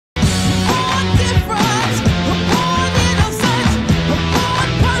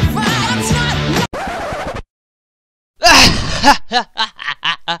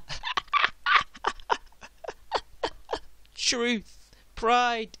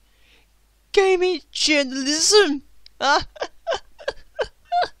gaming journalism.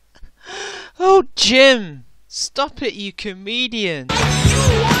 Oh, Jim, stop it, you comedian.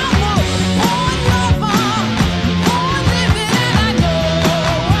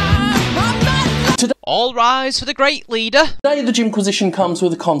 All rise for the great leader. Today the Jimquisition comes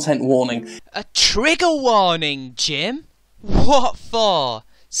with a content warning. A trigger warning, Jim? What for?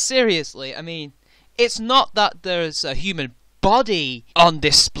 Seriously, I mean, it's not that there's a human body on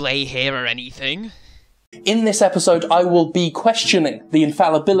display here or anything. In this episode, I will be questioning the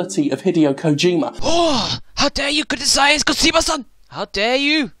infallibility of Hideo Kojima. Oh, how dare you criticize Kojima-san? How dare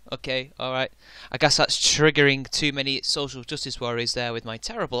you? Okay, alright. I guess that's triggering too many social justice warriors there with my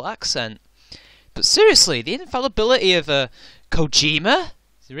terrible accent. But seriously, the infallibility of Kojima?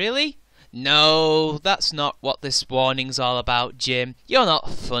 Really? No, that's not what this warning's all about, Jim. You're not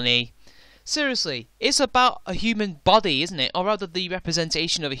funny. Seriously, it's about a human body, isn't it? Or rather, the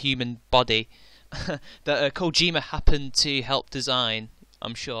representation of a human body that Kojima happened to help design,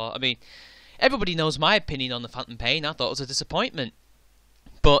 I'm sure. I mean, everybody knows my opinion on the Phantom Pain. I thought it was a disappointment.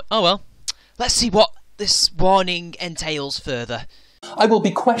 But, oh well. Let's see what this warning entails further. I will be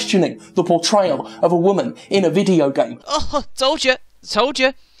questioning the portrayal of a woman in a video game. Oh, told you.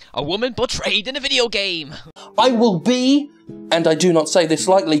 A woman portrayed in a video game. I will be, and I do not say this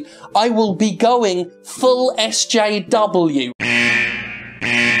lightly, I will be going full SJW.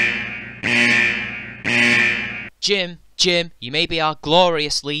 Jim, you may be our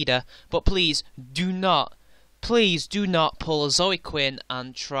glorious leader, but please do not pull a Zoe Quinn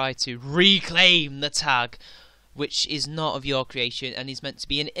and try to reclaim the tag, which is not of your creation and is meant to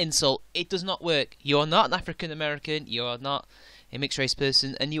be an insult. It does not work. You are not an African American, you are not a mixed race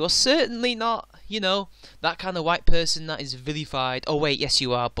person, and you are certainly not, you know, that kind of white person that is vilified. Oh wait, yes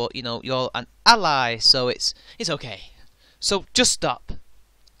you are, but you know, you're an ally, so it's okay. So just stop.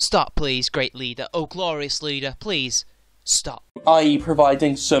 Stop, please, great leader. Oh, glorious leader, please stop. I.e.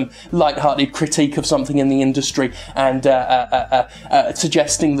 providing some light-hearted critique of something in the industry and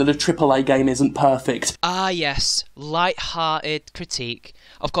suggesting that a AAA game isn't perfect. Ah yes, light-hearted critique.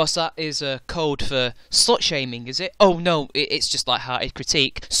 Of course that is a code for slut-shaming, is it? Oh no, it's just light-hearted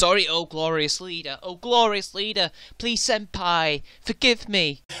critique. Sorry, oh glorious leader, please senpai, forgive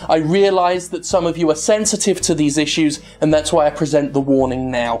me. I realise that some of you are sensitive to these issues, and that's why I present the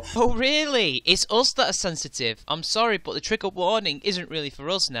warning now. Oh really? It's us that are sensitive. I'm sorry, but the trigger warning isn't really for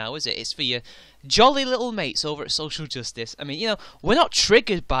us now, is it? It's for your jolly little mates over at Social Justice. I mean, you know, we're not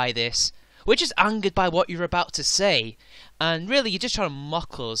triggered by this. We're just angered by what you're about to say. And really, you're just trying to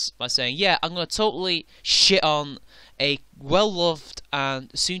mock us by saying, yeah, I'm going to totally shit on a well-loved and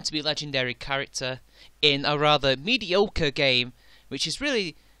soon-to-be legendary character in a rather mediocre game, which is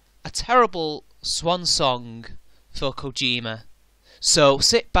really a terrible swan song for Kojima. So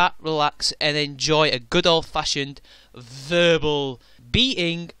sit back, relax, and enjoy a good old-fashioned verbal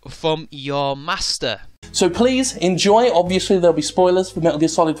beating from your master. So please enjoy. Obviously there'll be spoilers for Metal Gear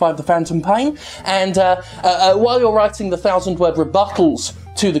Solid 5 The Phantom Pain, and while you're writing the 1,000-word rebuttals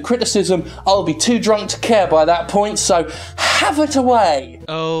to the criticism, I'll be too drunk to care by that point, so have it away!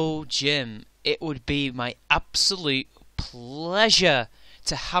 Oh, Jim, it would be my absolute pleasure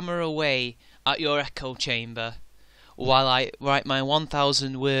to hammer away at your echo chamber while I write my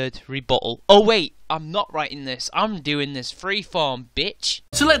 1,000-word rebuttal. Oh wait, I'm not writing this, I'm doing this freeform, bitch.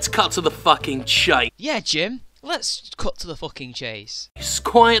 So let's cut to the fucking chase. Yeah, Jim, let's cut to the fucking chase.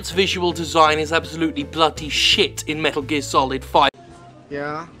 Quiet's visual design is absolutely bloody shit in Metal Gear Solid 5.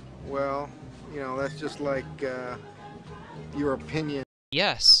 Yeah, well, you know, that's just like, your opinion.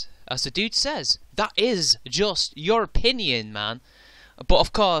 Yes, as the dude says, that is just your opinion, man. But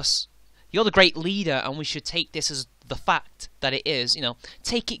of course, you're the great leader and we should take this as the fact that it is, you know,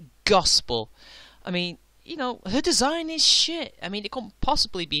 take it gospel. I mean, you know, her design is shit. I mean, it couldn't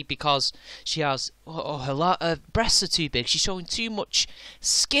possibly be because she has, her breasts are too big, she's showing too much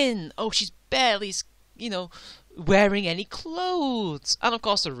skin, she's barely, you know, wearing any clothes. And of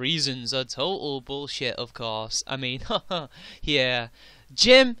course the reasons are total bullshit, of course. I mean, yeah.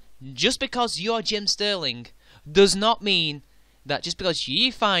 Jim, just because you're Jim Stirling does not mean that just because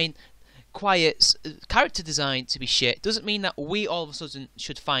you find Quiet's character design to be shit doesn't mean that we all of a sudden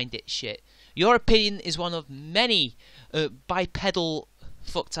should find it shit. Your opinion is one of many bipedal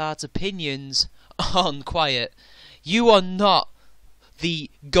fucktard opinions on Quiet. You are not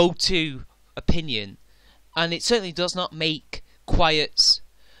the go-to opinion, and it certainly does not make Quiet's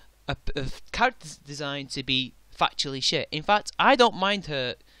character design to be factually shit. In fact, I don't mind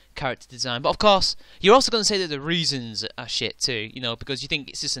her character design. But of course, you're also going to say that the reasons are shit too, you know, because you think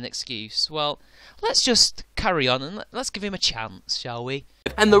it's just an excuse. Well, let's just carry on and let's give him a chance, shall we?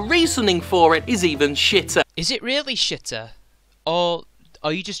 And the reasoning for it is even shitter. Is it really shitter? Or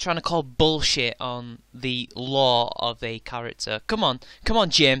are you just trying to call bullshit on the law of a character? Come on,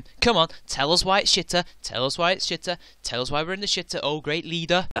 Jim, come on, tell us why it's shitter, tell us why it's shitter, tell us why we're in the shitter, oh great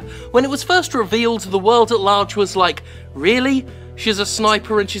leader. When it was first revealed, the world at large was like, really? She's a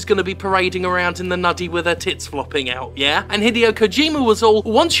sniper and she's gonna be parading around in the nuddy with her tits flopping out, yeah? And Hideo Kojima was all,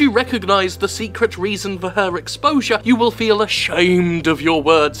 once you recognise the secret reason for her exposure, you will feel ashamed of your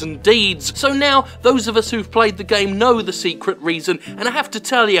words and deeds. So now, those of us who've played the game know the secret reason, and I have to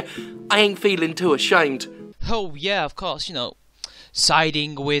tell you, I ain't feeling too ashamed. Oh yeah, of course, you know,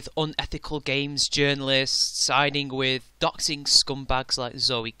 siding with unethical games journalists, siding with doxing scumbags like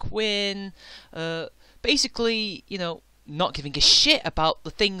Zoe Quinn, basically, you know, not giving a shit about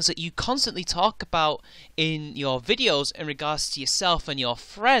the things that you constantly talk about in your videos in regards to yourself and your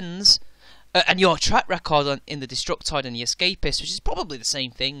friends, and your track record in the Destructoid and the Escapist, which is probably the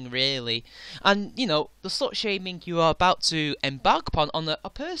same thing, really. And, you know, the slut-shaming you are about to embark upon on a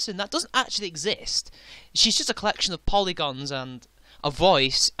person that doesn't actually exist. She's just a collection of polygons and a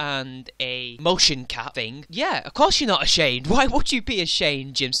voice and a motion cap thing. Yeah, of course you're not ashamed. Why would you be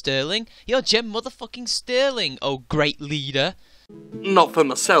ashamed, Jim Stirling? You're Jim motherfucking Stirling, oh great leader. Not for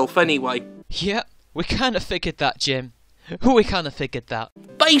myself, anyway. Yeah, we kind of figured that, Jim. We kind of figured that.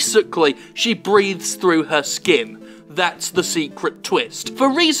 Basically, she breathes through her skin. That's the secret twist.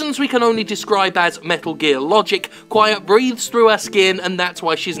 For reasons we can only describe as Metal Gear logic, Quiet breathes through her skin, and that's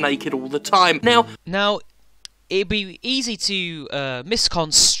why she's naked all the time. Now, it'd be easy to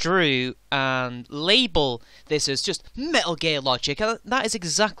misconstrue and label this as just Metal Gear logic, and that is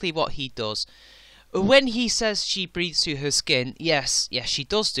exactly what he does. When he says she breathes through her skin, yes, she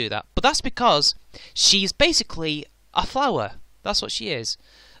does do that. But that's because she's basically a flower. That's what she is.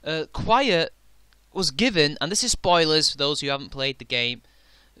 Quiet was given, and this is spoilers for those who haven't played the game,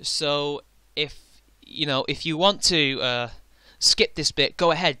 so if you want to skip this bit,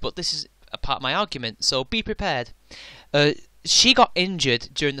 go ahead, but this is a part of my argument, so be prepared. She got injured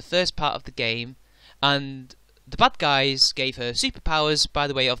during the first part of the game, and the bad guys gave her superpowers by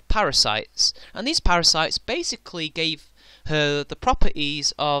the way of parasites, and these parasites basically gave her the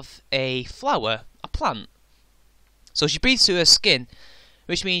properties of a flower, a plant. So she breathes through her skin,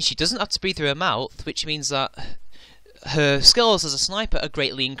 which means she doesn't have to breathe through her mouth, which means that her skills as a sniper are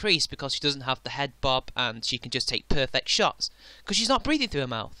greatly increased because she doesn't have the head bob and she can just take perfect shots because she's not breathing through her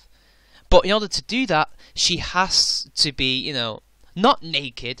mouth. But in order to do that, she has to be, you know, not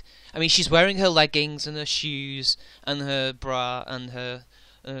naked. I mean, she's wearing her leggings and her shoes and her bra and her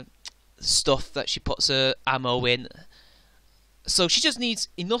stuff that she puts her ammo in. So she just needs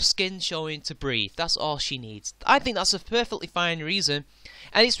enough skin showing to breathe. That's all she needs. I think that's a perfectly fine reason.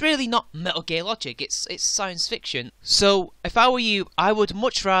 And it's really not Metal Gear logic. It's science fiction. So if I were you, I would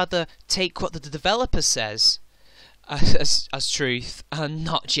much rather take what the developer says as truth, and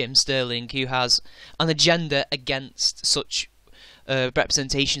not Jim Stirling, who has an agenda against such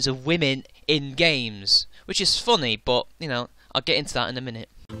representations of women in games, which is funny, but you know, I'll get into that in a minute.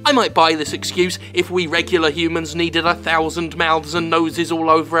 I might buy this excuse if we regular humans needed 1,000 mouths and noses all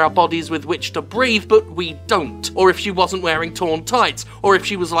over our bodies with which to breathe, but we don't. Or if she wasn't wearing torn tights, or if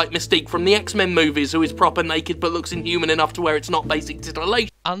she was like Mystique from the X-Men movies, who is proper naked but looks inhuman enough to where it's not basic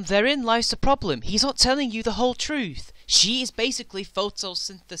titillation. And therein lies the problem. He's not telling you the whole truth. She is basically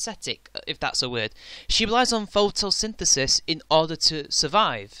photosynthetic, if that's a word. She relies on photosynthesis in order to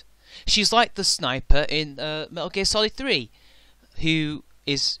survive. She's like the sniper in Metal Gear Solid 3, who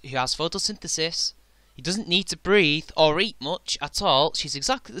has photosynthesis. He doesn't need to breathe or eat much at all. She's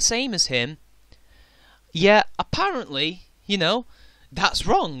exactly the same as him. Yeah, apparently, you know, that's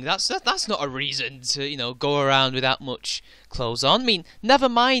wrong. That's not a reason to, you know, go around without much clothes on. I mean, never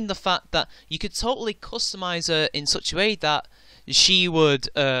mind the fact that you could totally customize her in such a way that she would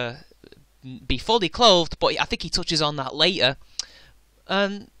be fully clothed, but I think he touches on that later.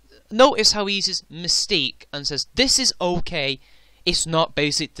 And notice how he uses Mystique and says, this is okay. It's not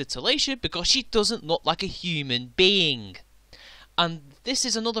basic titillation because she doesn't look like a human being. And this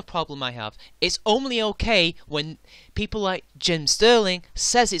is another problem I have. It's only okay when people like Jim Stirling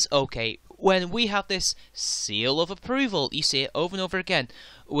says it's okay. When we have this seal of approval, you see it over and over again,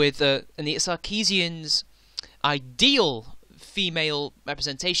 with Anita Sarkeesian's ideal female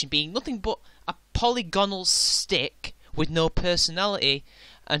representation being nothing but a polygonal stick with no personality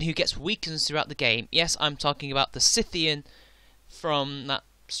and who gets weakened throughout the game. Yes, I'm talking about the Scythian from that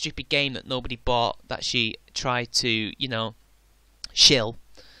stupid game that nobody bought that she tried to, you know, shill.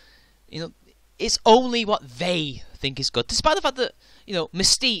 You know, it's only what they think is good, despite the fact that, you know,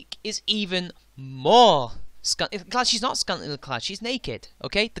 Mystique is even more scantily clad. She's not scantily clad, she's naked,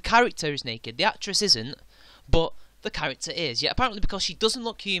 okay? The character is naked, the actress isn't, but the character is. Yet apparently because she doesn't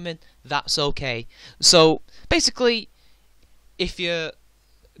look human, that's okay. So, basically, if you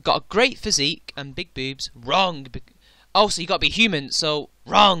got a great physique and big boobs, wrong. Oh, so you gotta be human, so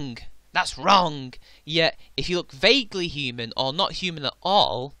wrong. That's wrong. Yet, if you look vaguely human or not human at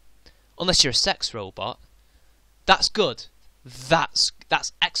all, unless you're a sex robot, that's good. That's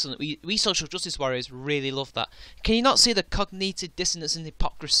excellent. We social justice warriors really love that. Can you not see the cognitive dissonance and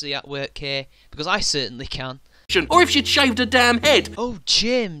hypocrisy at work here? Because I certainly can. Or if she'd shaved her damn head. Oh,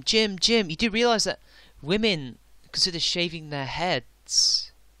 Jim, you do realise that women consider shaving their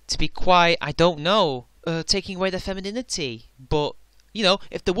heads to be quite, I don't know, taking away their femininity. But, you know,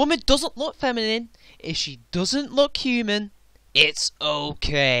 if the woman doesn't look feminine, if she doesn't look human, it's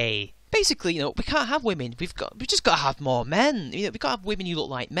okay. Basically, you know, we can't have women. We've just got to have more men. You know, we've got to have women who look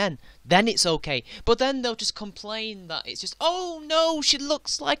like men. Then it's okay. But then they'll just complain that it's just, oh no, she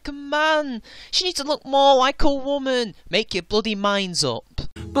looks like a man. She needs to look more like a woman. Make your bloody minds up.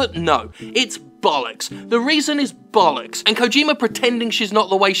 But no, it's bollocks. The reason is bollocks. And Kojima pretending she's not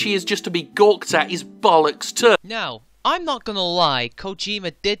the way she is just to be gawked at is bollocks too. Now, I'm not gonna lie,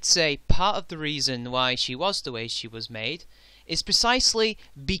 Kojima did say part of the reason why she was the way she was made is precisely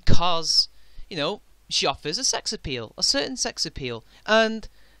because, you know, she offers a sex appeal, a certain sex appeal. And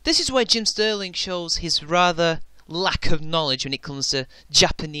this is where Jim Stirling shows his rather lack of knowledge when it comes to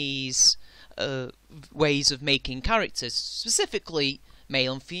Japanese ways of making characters, specifically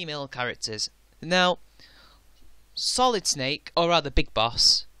male and female characters. Now, Solid Snake, or rather Big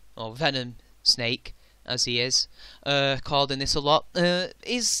Boss, or Venom Snake, as he is called in this a lot,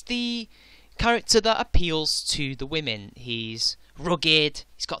 is the character that appeals to the women. He's rugged,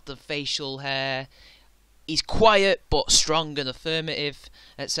 he's got the facial hair, he's quiet but strong and affirmative,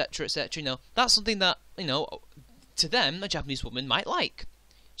 etc, etc. You know, that's something that, you know, to them, a Japanese woman might like.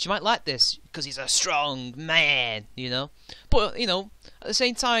 She might like this because he's a strong man, you know. But, you know, at the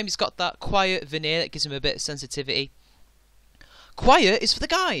same time, he's got that quiet veneer that gives him a bit of sensitivity. Quiet is for the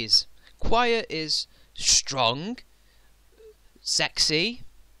guys. Quiet is strong, sexy,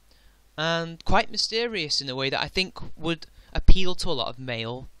 and quite mysterious in a way that I think would appeal to a lot of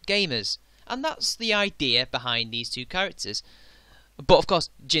male gamers. And that's the idea behind these two characters. But of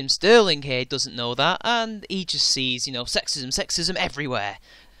course, Jim Stirling here doesn't know that, and he just sees, you know, sexism everywhere.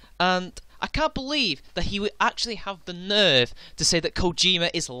 And I can't believe that he would actually have the nerve to say that Kojima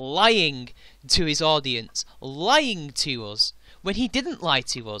is lying to his audience, lying to us, when he didn't lie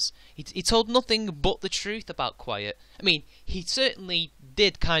to us. He told nothing but the truth about Quiet. I mean, he certainly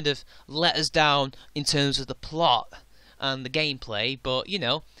did kind of let us down in terms of the plot and the gameplay, but, you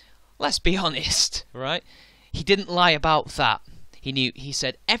know, let's be honest, right? He didn't lie about that. He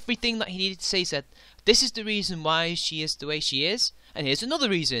said everything that he needed to say. He said, this is the reason why she is the way she is, and here's another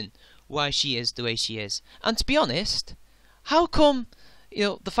reason why she is the way she is. And to be honest, how come, you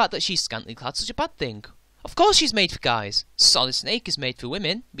know, the fact that she's scantily clad is such a bad thing? Of course she's made for guys. Solid Snake is made for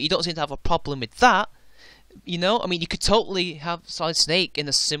women, but you don't seem to have a problem with that. You know, I mean, you could totally have Solid Snake in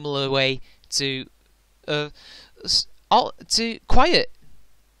a similar way to Quiet.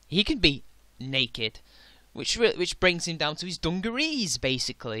 He can be naked, which brings him down to his dungarees,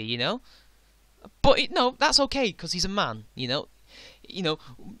 basically, you know. But no, that's okay because he's a man, you know.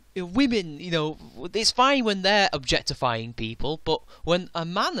 Women, you know, it's fine when they're objectifying people, but when a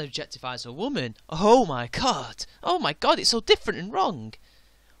man objectifies a woman, oh my god, it's so different and wrong.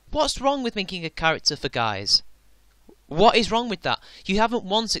 What's wrong with making a character for guys? What is wrong with that? You haven't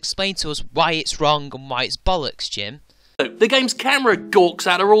once explained to us why it's wrong and why it's bollocks, Jim. The game's camera gawks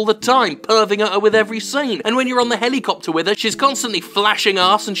at her all the time, perving at her with every scene. And when you're on the helicopter with her, she's constantly flashing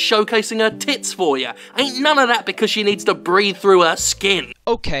ass and showcasing her tits for you. Ain't none of that because she needs to breathe through her skin.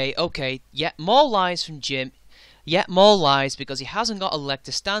 Okay. Yet more lies from Jim. Yet more lies because he hasn't got a leg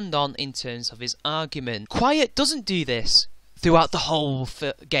to stand on in terms of his argument. Quiet doesn't do this throughout the whole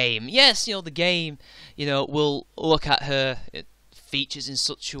game. Yes, you know, the game, you know, will look at her features in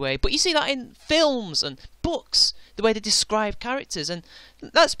such a way, but you see that in films and books, the way they describe characters. And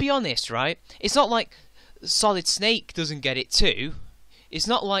let's be honest, right? It's not like Solid Snake doesn't get it too. It's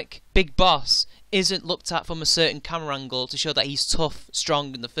not like Big Boss isn't looked at from a certain camera angle to show that he's tough,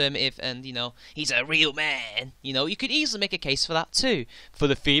 strong and affirmative and, you know, he's a real man. You know, you could easily make a case for that too, for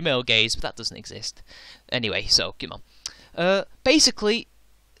the female gaze, but that doesn't exist. Anyway, so, come on. Basically,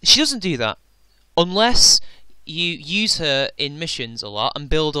 she doesn't do that unless you use her in missions a lot and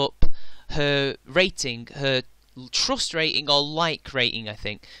build up her rating, her trust rating or like rating, I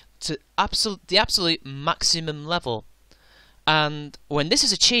think. to the absolute maximum level. And when this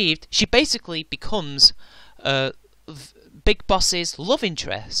is achieved, she basically becomes Big Boss's love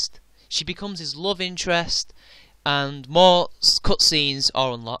interest. She becomes his love interest, and more cutscenes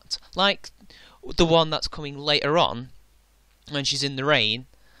are unlocked, like the one that's coming later on when she's in the rain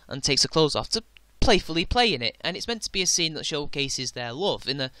and takes her clothes off to playfully play in it. And it's meant to be a scene that showcases their love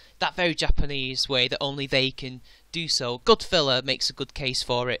in that very Japanese way that only they can do so. Goodfella makes a good case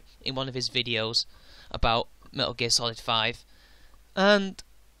for it in one of his videos about Metal Gear Solid 5. And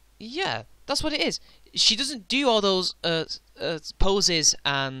yeah, that's what it is. She doesn't do all those poses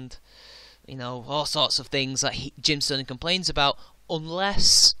and, you know, all sorts of things that Jim Sterling complains about,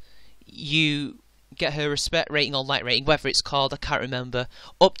 unless you get her respect rating or like rating, whether it's called, I can't remember,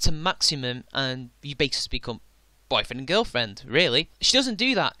 up to maximum, and you basically become boyfriend and girlfriend, really. She doesn't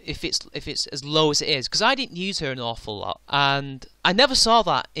do that if it's as low as it is, because I didn't use her an awful lot, and I never saw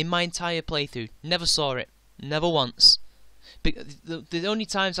that in my entire playthrough. Never saw it. Never once. The only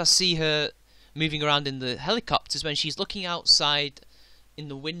times I see her moving around in the helicopter is when she's looking outside in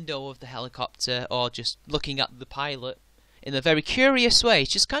the window of the helicopter, or just looking at the pilot in a very curious way.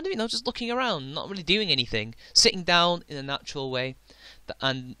 She's kind of, you know, just looking around, not really doing anything, sitting down in a natural way,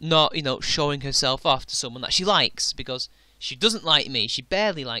 and not, you know, showing herself off to someone that she likes, because she doesn't like me. She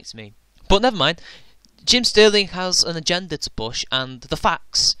barely likes me. But never mind. Jim Sterling has an agenda to push, and the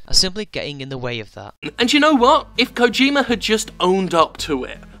facts are simply getting in the way of that. And you know what? If Kojima had just owned up to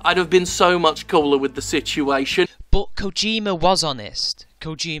it, I'd have been so much cooler with the situation. But Kojima was honest.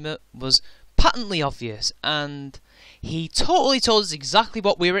 Kojima was patently obvious, and he totally told us exactly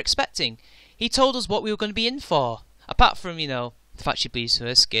what we were expecting. He told us what we were going to be in for. Apart from, you know, the fact she bleeds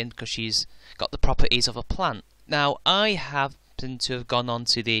her skin because she's got the properties of a plant. Now, I happen to have gone on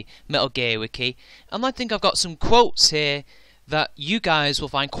to the Metal Gear Wiki, and I think I've got some quotes here that you guys will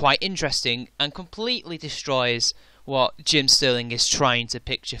find quite interesting and completely destroys what Jim Sterling is trying to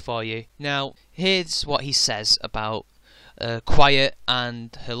picture for you. Now, here's what he says about Quiet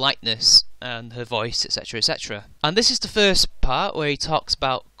and her likeness and her voice, etc., etc. And this is the first part where he talks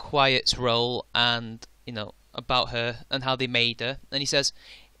about Quiet's role and, you know, about her and how they made her. And he says,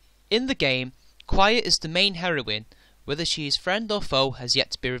 in the game, Quiet is the main heroine. Whether she is friend or foe has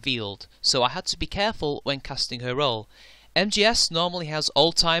yet to be revealed, so I had to be careful when casting her role. MGS normally has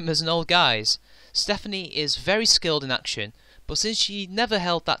old timers and old guys. Stephanie is very skilled in action, but since she never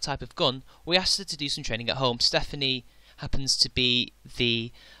held that type of gun, we asked her to do some training at home. Stephanie happens to be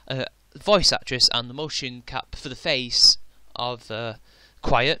the voice actress and the motion cap for the face of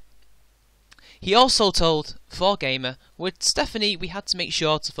Quiet. He also told 4Gamer, with Stephanie we had to make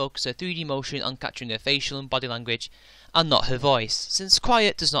sure to focus her 3D motion on capturing her facial and body language and not her voice, since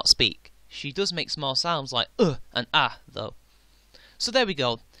Quiet does not speak. She does make small sounds like and ah though. So there we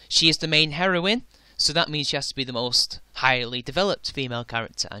go. She is the main heroine, so that means she has to be the most highly developed female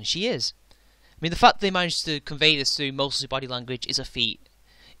character, and she is. I mean, the fact they managed to convey this through mostly body language is a feat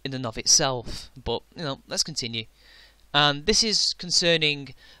in and of itself, but, you know, let's continue. And this is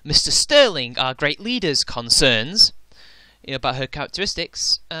concerning Mr. Stirling, our great leader's concerns, you know, about her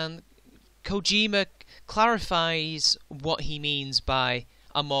characteristics, and Kojima clarifies what he means by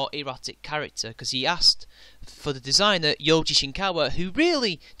a more erotic character, because he asked for the designer Yoji Shinkawa, who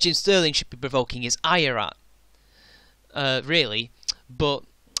really Jim Sterling should be provoking his ire at, really, but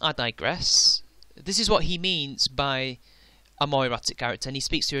I digress. This is what he means by a more erotic character, and he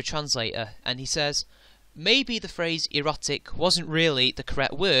speaks through a translator, and he says, maybe the phrase erotic wasn't really the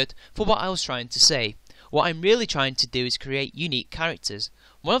correct word for what I was trying to say. What I'm really trying to do is create unique characters.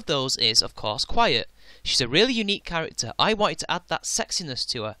 One of those is, of course, Quiet. She's a really unique character. I wanted to add that sexiness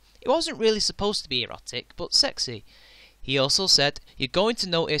to her. It wasn't really supposed to be erotic, but sexy. He also said, you're going to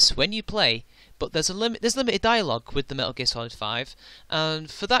notice when you play, but there's limited dialogue with the Metal Gear Solid 5,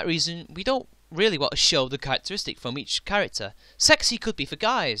 and for that reason, we don't really want to show the characteristic from each character. Sexy could be for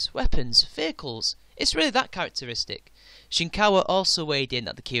guys, weapons, vehicles. It's really that characteristic. Shinkawa also weighed in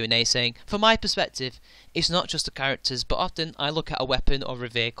at the Q&A saying, from my perspective, it's not just the characters, but often I look at a weapon or a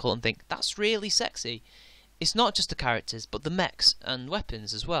vehicle and think, that's really sexy. It's not just the characters, but the mechs and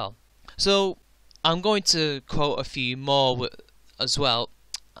weapons as well. So, I'm going to quote a few more as well,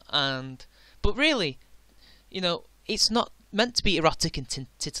 but really, you know, it's not meant to be erotic and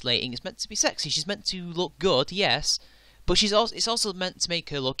titillating, it's meant to be sexy. She's meant to look good, yes, but it's also meant to make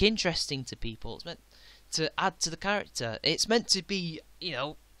her look interesting to people. It's meant to add to the character. It's meant to be, you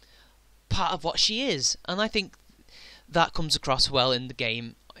know, part of what she is, and I think that comes across well in the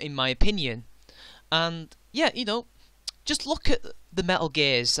game, in my opinion. And yeah, you know, just look at the Metal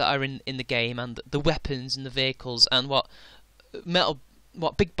Gears that are in the game, and the weapons and the vehicles, and what Metal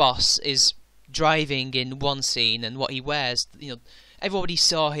what Big Boss is driving in one scene and what he wears. You know, everybody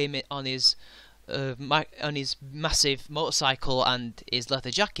saw him on his massive motorcycle and his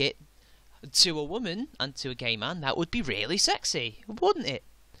leather jacket. To a woman and to a gay man, that would be really sexy, wouldn't it?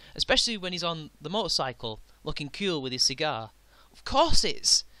 Especially when he's on the motorcycle, looking cool with his cigar. Of course,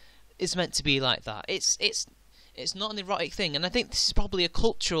 it's meant to be like that. It's not an erotic thing, and I think this is probably a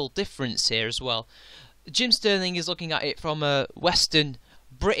cultural difference here as well. Jim Stirling is looking at it from a Western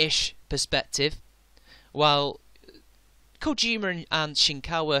British perspective, while Kojima and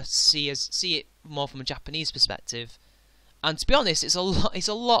Shinkawa see it more from a Japanese perspective. And to be honest, it's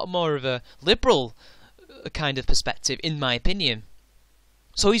a lot more of a liberal kind of perspective, in my opinion.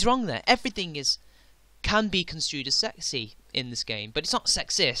 So he's wrong there. Everything can be construed as sexy in this game, but it's not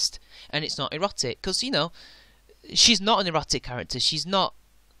sexist and it's not erotic, because, you know, she's not an erotic character. She's not,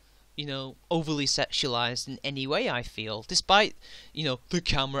 you know, overly sexualized in any way, I feel, despite, you know, the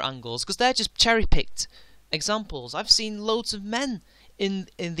camera angles, because they're just cherry-picked examples. I've seen loads of men in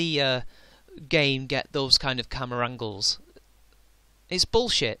the game get those kind of camera angles. It's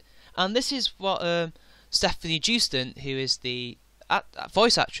bullshit. And this is what Stephanie Jewston, who is the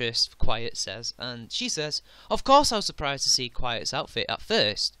voice actress for Quiet, says. And she says, "Of course I was surprised to see Quiet's outfit at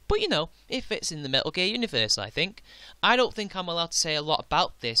first. But, you know, it fits in the Metal Gear universe, I think. I don't think I'm allowed to say a lot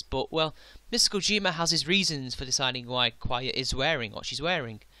about this, but, well, Mr. Kojima has his reasons for deciding why Quiet is wearing what she's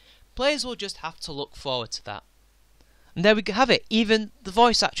wearing. Players will just have to look forward to that." And there we have it. Even the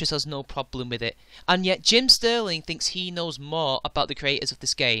voice actress has no problem with it. And yet Jim Stirling thinks he knows more about the creators of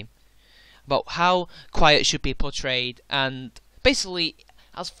this game, about how Quiet should be portrayed, and basically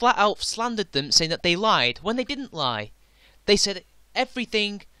has flat out slandered them, saying that they lied when they didn't lie. They said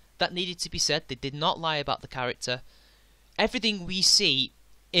everything that needed to be said. They did not lie about the character. Everything we see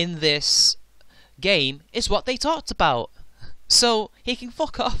in this game is what they talked about. So, he can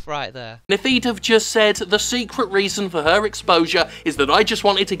fuck off right there. If he'd have just said, the secret reason for her exposure is that I just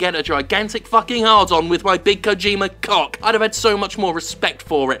wanted to get a gigantic fucking hard-on with my big Kojima cock, I'd have had so much more respect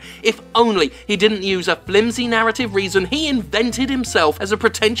for it. If only he didn't use a flimsy narrative reason he invented himself as a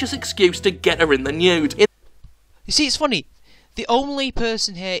pretentious excuse to get her in the nude. You see, it's funny. The only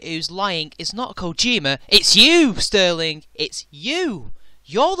person here who's lying is not Kojima, it's you, Stirling. It's you.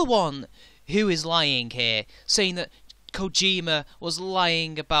 You're the one who is lying here, saying that Kojima was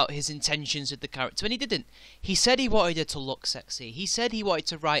lying about his intentions with the character, and he didn't. He said he wanted her to look sexy. He said he wanted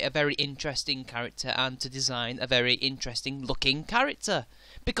to write a very interesting character and to design a very interesting looking character,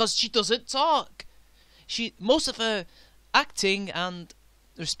 because she doesn't talk. Most of her acting and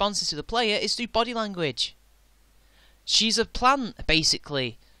responses to the player is through body language. She's a plant,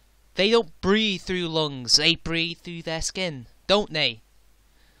 basically. They don't breathe through lungs, they breathe through their skin, don't they?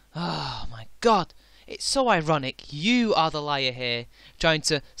 Oh my god. It's so ironic. You are the liar here, trying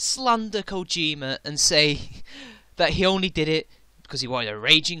to slander Kojima and say that he only did it because he wanted a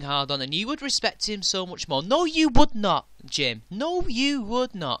raging hard-on, and you would respect him so much more. No, you would not, Jim. No, you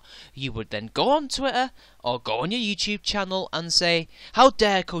would not. You would then go on Twitter or go on your YouTube channel and say, how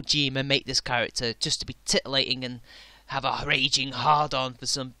dare Kojima make this character just to be titillating and have a raging hard-on for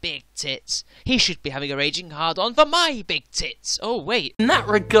some big tits. He should be having a raging hard-on for my big tits. Oh, wait. In that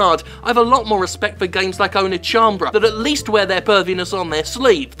regard, I have a lot more respect for games like Onechambra, that at least wear their perviness on their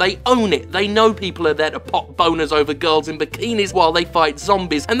sleeve. They own it. They know people are there to pop boners over girls in bikinis while they fight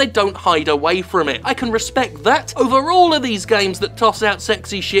zombies, and they don't hide away from it. I can respect that over all of these games that toss out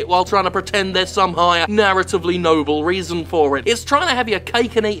sexy shit while trying to pretend there's some higher, narratively noble reason for it. It's trying to have your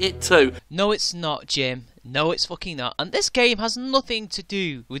cake and eat it too. No, it's not, Jim. No, it's fucking not. And this game has nothing to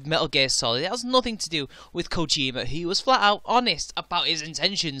do with Metal Gear Solid. It has nothing to do with Kojima, who was flat out honest about his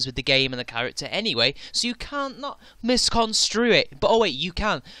intentions with the game and the character anyway, so you can't not misconstrue it. But oh wait, you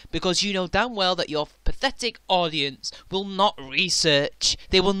can, because you know damn well that your pathetic audience will not research.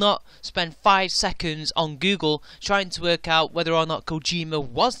 They will not spend 5 seconds on Google trying to work out whether or not Kojima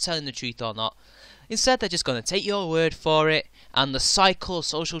was telling the truth or not. Instead, they're just going to take your word for it, and the cycle of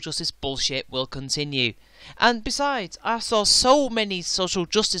social justice bullshit will continue. And besides, I saw so many social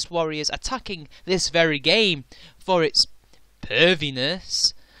justice warriors attacking this very game for its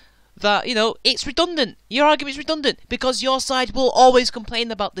perviness that, you know, it's redundant. Your argument is redundant because your side will always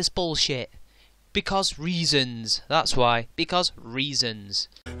complain about this bullshit. Because reasons. That's why. Because reasons.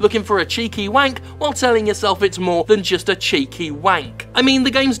 Looking for a cheeky wank while telling yourself it's more than just a cheeky wank. I mean,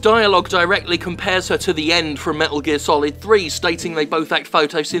 the game's dialogue directly compares her to the End from Metal Gear Solid 3, stating they both act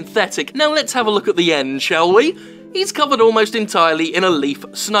photosynthetic. Now let's have a look at the End, shall we? He's covered almost entirely in a leaf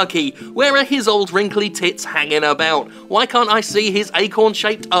snuggie. Where are his old wrinkly tits hanging about? Why can't I see his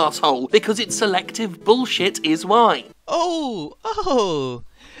acorn-shaped arsehole? Because it's selective bullshit is why. Oh!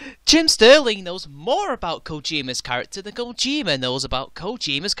 Jim Stirling knows more about Kojima's character than Kojima knows about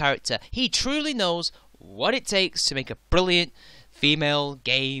Kojima's character. He truly knows what it takes to make a brilliant female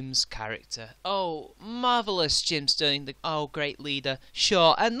games character. Oh, marvellous, Jim Stirling, great leader.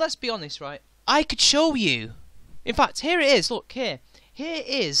 Sure, and let's be honest, right? I could show you. In fact, here it is. Look here. Here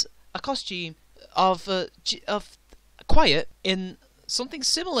is a costume of Quiet in something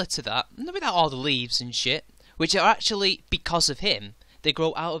similar to that, without all the leaves and shit, which are actually because of him. They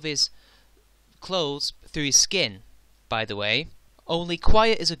grow out of his clothes through his skin. By the way, only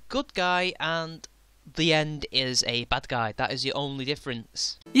Quiet is a good guy and the end is a bad guy. That is the only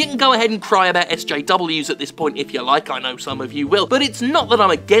difference. You can go ahead and cry about SJWs at this point if you like, I know some of you will, but it's not that I'm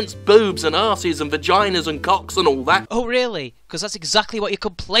against boobs and arses and vaginas and cocks and all that. Oh really? Because that's exactly what you're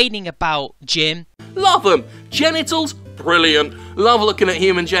complaining about, Jim. Love them! Genitals? Brilliant. Love looking at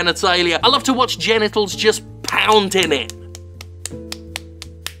human genitalia. I love to watch genitals just pound in it.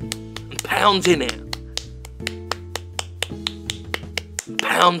 And pound in it.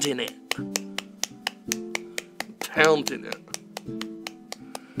 Pound in it. Pounding it.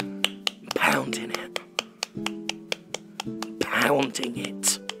 Pounding it. Pounding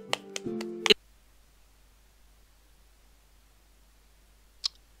it.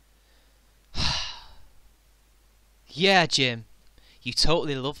 Yeah, Jim. You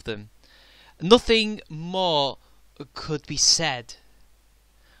totally love them. Nothing more could be said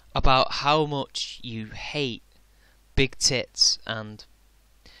about how much you hate big tits and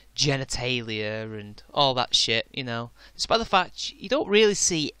genitalia and all that shit, you know. Despite the fact you don't really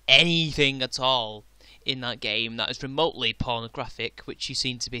see anything at all in that game that is remotely pornographic, which you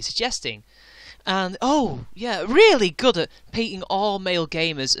seem to be suggesting. And, oh, yeah, really good at painting all male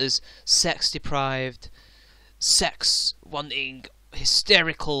gamers as sex-deprived, sex-wanting,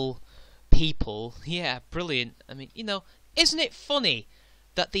 hysterical people. Yeah, brilliant. I mean, you know, isn't it funny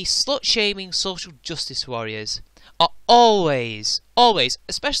that these slut-shaming social justice warriors are always,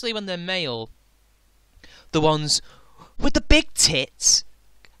 especially when they're male, the ones with the big tits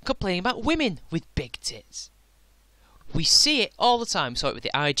complaining about women with big tits. We see it all the time. We saw it with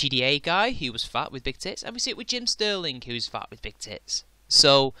the IGDA guy who was fat with big tits, and we see it with Jim Stirling who's fat with big tits.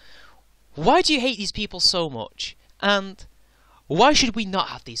 So, why do you hate these people so much? And why should we not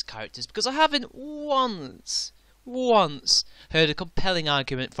have these characters? Because I haven't once heard a compelling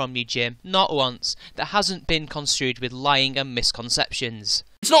argument from you, Jim, not once, that hasn't been construed with lying and misconceptions.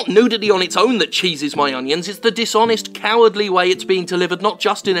 It's not nudity on its own that cheeses my onions, it's the dishonest, cowardly way it's being delivered, not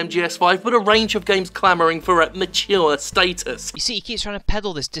just in MGS5, but a range of games clamouring for a mature status. You see, he keeps trying to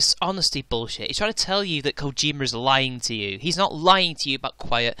peddle this dishonesty bullshit. He's trying to tell you that Kojima is lying to you. He's not lying to you about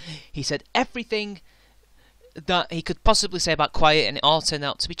Quiet. He said everything that he could possibly say about Quiet, and it all turned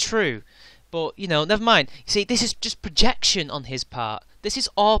out to be true. But, you know, never mind. You see, this is just projection on his part. This is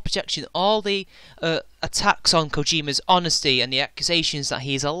all projection. All the attacks on Kojima's honesty and the accusations that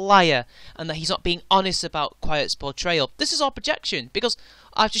he's a liar and that he's not being honest about Quiet's portrayal. This is all projection because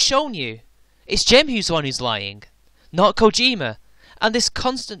I've just shown you. It's Jim who's the one who's lying, not Kojima. And this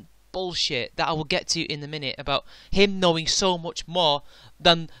constant bullshit that I will get to in a minute about him knowing so much more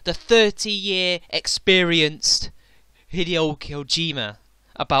than the 30-year experienced Hideo Kojima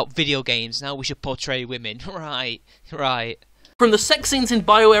about video games. Now we should portray women. Right. From the sex scenes in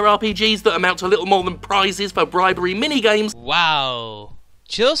BioWare RPGs that amount to little more than prizes for bribery minigames. Wow.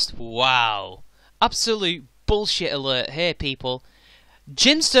 Just wow. Absolute bullshit alert here, people.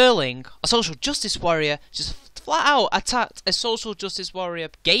 Jim Stirling, a social justice warrior, just flat out attacked a social justice warrior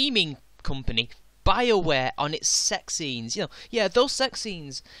gaming company, BioWare, on its sex scenes. You know, yeah, those sex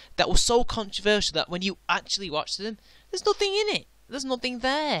scenes that were so controversial that when you actually watch them, there's nothing in it. There's nothing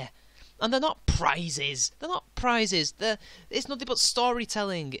there. And they're not prizes. It's nothing but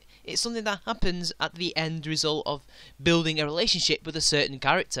storytelling. It's something that happens at the end result of building a relationship with a certain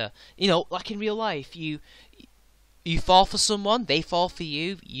character. You know, like in real life, you fall for someone, they fall for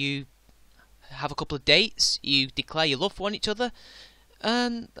you, you have a couple of dates, you declare your love for each other,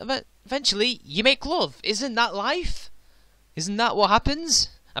 and eventually you make love. Isn't that life? Isn't that what happens?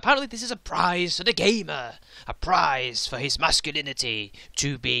 Apparently this is a prize for the gamer. A prize for his masculinity.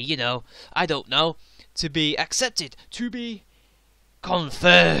 To be, you know, I don't know. To be accepted. To be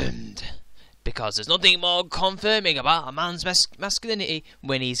confirmed. Because there's nothing more confirming about a man's masculinity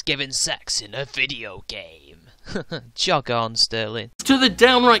when he's given sex in a video game. Jog on, Stirling. To the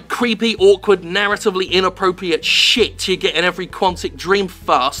downright creepy, awkward, narratively inappropriate shit you get in every Quantic Dream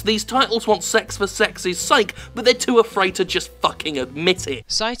farce, these titles want sex for sex's sake, but they're too afraid to just fucking admit it.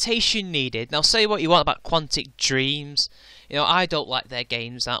 Citation needed. Now say what you want about Quantic Dreams. You know, I don't like their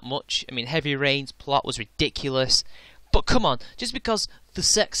games that much. I mean, Heavy Rain's plot was ridiculous. But come on, just because the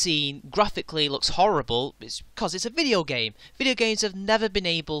sex scene graphically looks horrible, it's because it's a video game. Video games have never been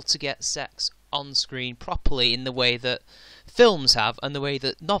able to get sex on screen properly in the way that films have and the way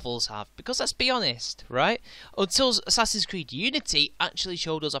that novels have. Because let's be honest, right? Until Assassin's Creed Unity actually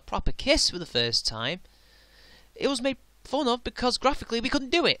showed us a proper kiss for the first time, it was made fun of because graphically we couldn't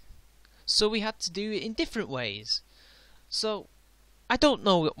do it. So we had to do it in different ways. So I don't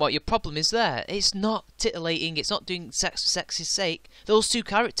know what your problem is there. It's not titillating, it's not doing sex for sex's sake. Those two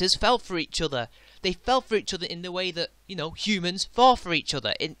characters fell for each other. They fell for each other in the way that, you know, humans fall for each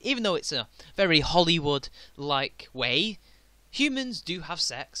other. Even though it's a very Hollywood-like way, humans do have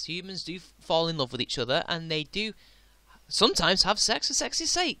sex, humans do fall in love with each other, and they do sometimes have sex for sex's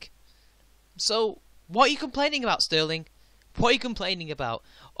sake. So, what are you complaining about, Stirling? What are you complaining about?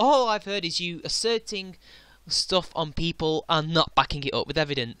 All I've heard is you asserting stuff on people and not backing it up with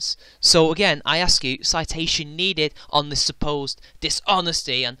evidence. So again, I ask you, citation needed on this supposed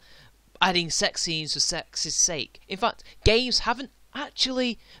dishonesty and adding sex scenes for sex's sake. In fact, games haven't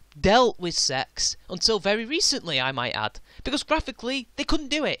actually dealt with sex until very recently, I might add, because graphically they couldn't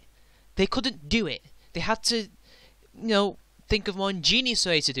do it. They couldn't do it. They had to, you know, think of more ingenious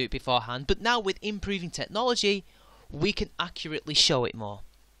ways to do it beforehand, but now with improving technology, we can accurately show it more.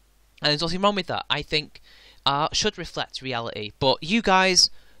 And there's nothing wrong with that. I think should reflect reality. But you guys,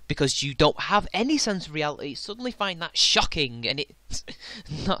 because you don't have any sense of reality, suddenly find that shocking, and it's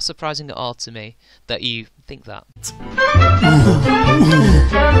not surprising at all to me that you think that.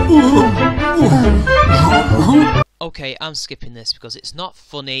 Okay, I'm skipping this because it's not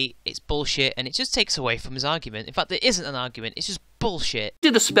funny, it's bullshit, and it just takes away from his argument. In fact, there isn't an argument, it's just bullshit.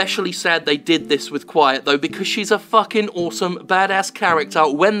 It's especially sad they did this with Quiet though, because she's a fucking awesome, badass character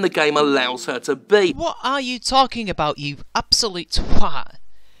when the game allows her to be. What are you talking about, you absolute twat?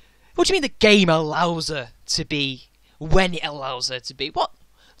 What do you mean the game allows her to be when it allows her to be? What?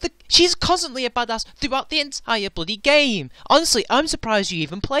 She's constantly a badass throughout the entire bloody game. Honestly, I'm surprised you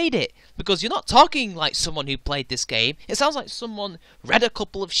even played it, because you're not talking like someone who played this game. It sounds like someone read a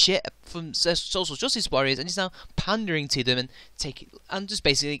couple of shit from social justice warriors and is now pandering to them and just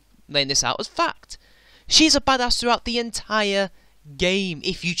basically laying this out as fact. She's a badass throughout the entire game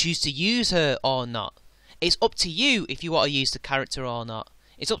if you choose to use her or not. It's up to you if you want to use the character or not.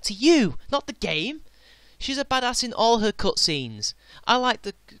 It's up to you, not the game. She's a badass in all her cutscenes. I like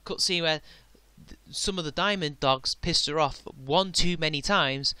the cutscene where some of the diamond dogs pissed her off one too many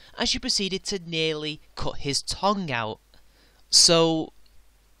times and she proceeded to nearly cut his tongue out. So,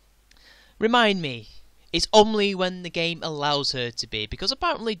 remind me, it's only when the game allows her to be, because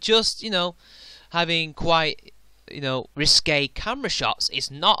apparently just, you know, having quite, you know, risque camera shots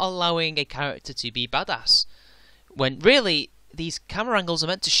is not allowing a character to be badass. When really, these camera angles are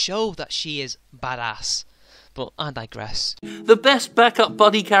meant to show that she is badass. But I digress. The best backup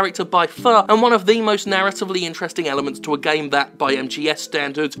buddy character by far, and one of the most narratively interesting elements to a game that, by MGS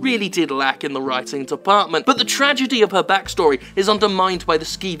standards, really did lack in the writing department. But the tragedy of her backstory is undermined by the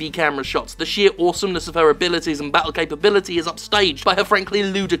skeevy camera shots. The sheer awesomeness of her abilities and battle capability is upstaged by her frankly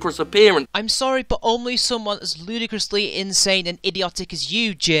ludicrous appearance. I'm sorry, but only someone as ludicrously insane and idiotic as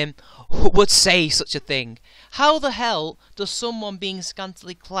you, Jim, would say such a thing. How the hell does someone being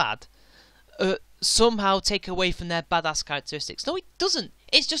scantily clad somehow take away from their badass characteristics? No, it doesn't.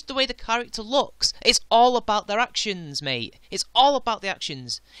 It's just the way the character looks. It's all about their actions, mate. It's all about the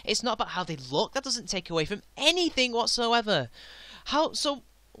actions. It's not about how they look. That doesn't take away from anything whatsoever.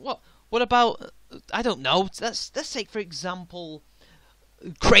 What about, I don't know, let's take for example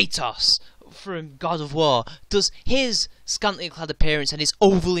Kratos from God of War. Does his scantily clad appearance and his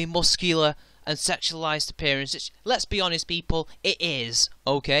overly muscular and sexualized appearance, which, let's be honest people, it is,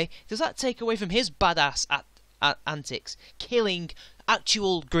 okay? Does that take away from his badass antics, killing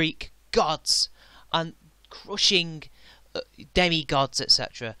actual Greek gods and crushing demigods,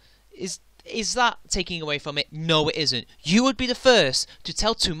 etc.? Is that taking away from it? No, it isn't. You would be the first to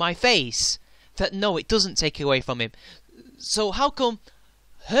tell to my face that no, it doesn't take away from him. So how come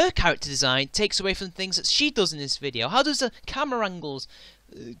her character design takes away from things that she does in this video? How does the camera angles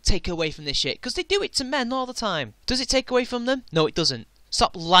take away from this shit? Because they do it to men all the time. Does it take away from them? No, it doesn't.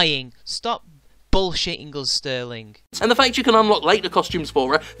 Stop lying. Stop bullshitting us, Stirling. And the fact you can unlock later costumes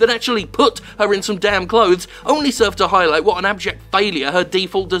for her that actually put her in some damn clothes only serve to highlight what an abject failure her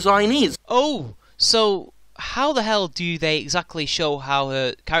default design is. Oh, so how the hell do they exactly show how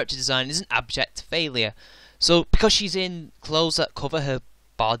her character design is an abject failure? So, because she's in clothes that cover her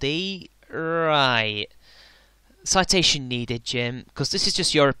body? Right. Citation needed, Jim, because this is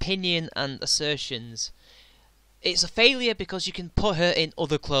just your opinion and assertions. It's a failure because you can put her in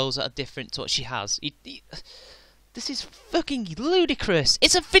other clothes that are different to what she has. This is fucking ludicrous.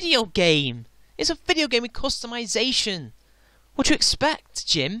 It's a video game. It's a video game with customization. What do you expect,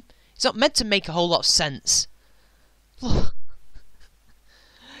 Jim? It's not meant to make a whole lot of sense. Look.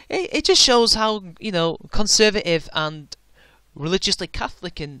 It just shows how, you know, conservative and religiously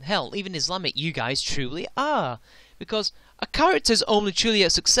Catholic and hell, even Islamic you guys truly are. Because a character's only truly a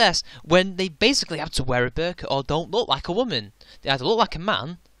success when they basically have to wear a burqa or don't look like a woman. They either look like a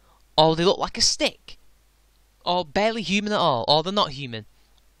man, or they look like a stick, or barely human at all, or they're not human.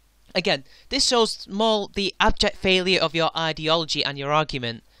 Again, this shows more the abject failure of your ideology and your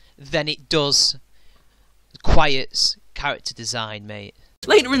argument than it does Quiet's character design, mate.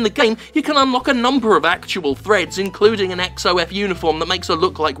 Later in the game, you can unlock a number of actual threads, including an XOF uniform that makes her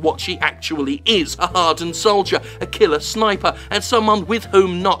look like what she actually is: a hardened soldier, a killer sniper, and someone with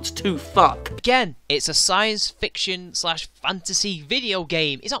whom not to fuck. Again, it's a science fiction / fantasy video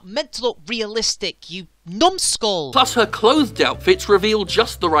game. It's not meant to look realistic, you numbskull! Plus, her clothed outfits reveal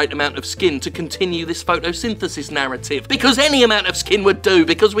just the right amount of skin to continue this photosynthesis narrative. Because any amount of skin would do,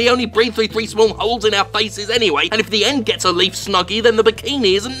 because we only breathe through 3 small holes in our faces anyway, and if the end gets a leaf snuggie, then the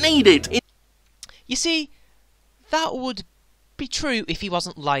bikini isn't needed. You see, that would be true if he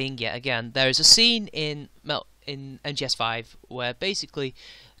wasn't lying yet again. There is a scene in MGS5 where basically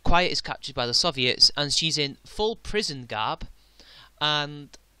Quiet is captured by the Soviets and she's in full prison garb, and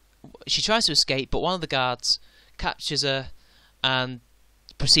she tries to escape, but one of the guards captures her and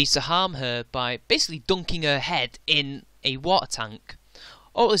proceeds to harm her by basically dunking her head in a water tank.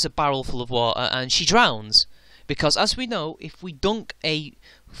 Oh, there's a barrel full of water, and she drowns. Because, as we know, if we dunk a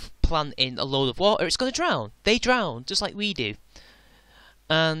plant in a load of water, it's going to drown. They drown, just like we do.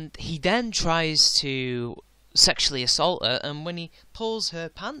 And he then tries to sexually assault her, and when he pulls her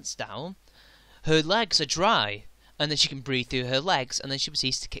pants down, her legs are dry, and then she can breathe through her legs, and then she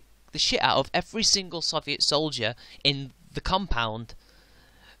proceeds to kick the shit out of every single Soviet soldier in the compound.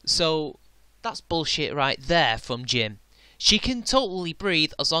 So that's bullshit right there from Jim. She can totally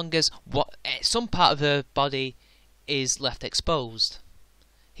breathe as long as some part of her body is left exposed.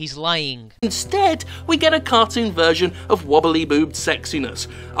 He's lying. Instead, we get a cartoon version of wobbly-boobed sexiness.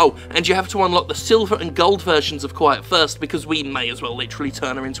 Oh, and you have to unlock the silver and gold versions of Quiet first, because we may as well literally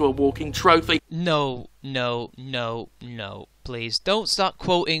turn her into a walking trophy. No, please. Don't start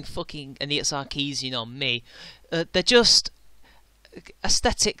quoting fucking Anita Sarkeesian on me. They're just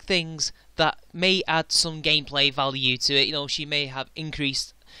aesthetic things that may add some gameplay value to it. You know, she may have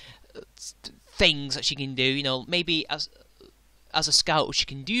increased things that she can do. You know, maybe as a scout she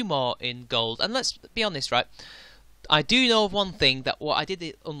can do more in gold. And let's be honest, right? I do know of one thing, that what I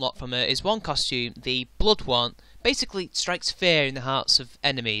did unlock from her is one costume, the blood one, basically strikes fear in the hearts of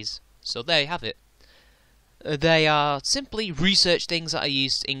enemies. So there you have it. They are simply research things that are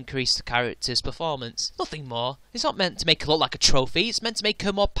used to increase the character's performance. Nothing more. It's not meant to make her look like a trophy, it's meant to make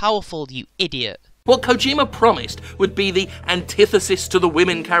her more powerful, you idiot. What Kojima promised would be the antithesis to the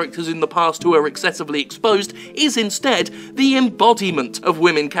women characters in the past who are excessively exposed is instead the embodiment of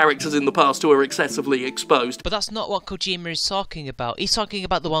women characters in the past who are excessively exposed. But that's not what Kojima is talking about. He's talking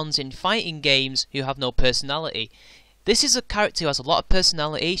about the ones in fighting games who have no personality. This is a character who has a lot of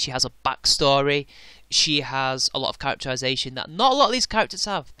personality, she has a backstory, she has a lot of characterization that not a lot of these characters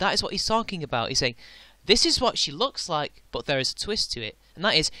have. That is what he's talking about. He's saying, this is what she looks like, but there is a twist to it. And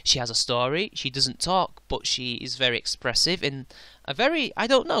that is, she has a story, she doesn't talk, but she is very expressive in a very, I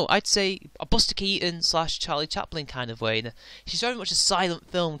don't know, I'd say a Buster Keaton / Charlie Chaplin kind of way. She's very much a silent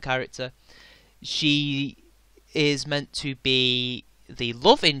film character. She is meant to be the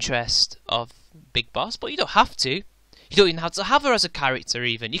love interest of Big Boss, but you don't have to. You don't even have to have her as a character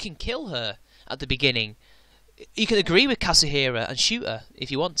even. You can kill her at the beginning. You can agree with Kazuhira and shoot her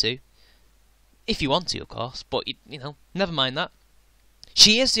if you want to. If you want to, of course, but you know, never mind that.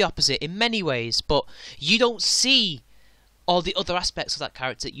 She is the opposite in many ways, but you don't see all the other aspects of that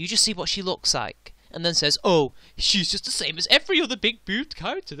character. You just see what she looks like, and then says, oh, she's just the same as every other big-boobed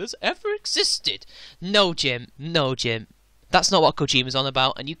character that's ever existed. No, Jim. No, Jim. That's not what Kojima's on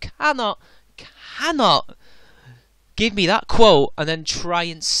about, and you cannot give me that quote and then try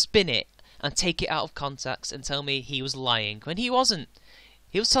and spin it and take it out of context and tell me he was lying, when he wasn't.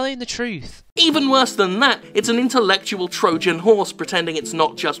 He was telling the truth. Even worse than that, it's an intellectual Trojan horse pretending it's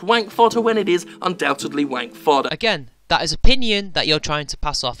not just wank fodder when it is undoubtedly wank fodder. Again, that is opinion that you're trying to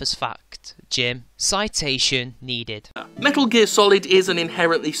pass off as fact. fact, Jim. Citation needed. Metal Gear Solid is an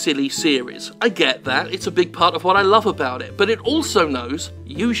inherently silly series. I get that, it's a big part of what I love about it, but it also knows,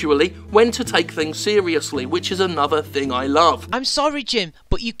 usually, when to take things seriously, which is another thing I love. I'm sorry, Jim,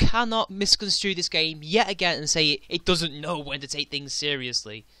 but you cannot misconstrue this game yet again and say it doesn't know when to take things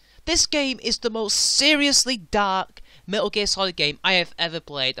seriously. This game is the most seriously dark Metal Gear Solid game I have ever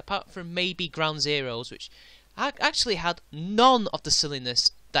played, apart from maybe Ground Zeroes, which actually had none of the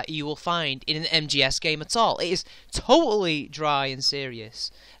silliness that you will find in an MGS game at all. It is totally dry and serious,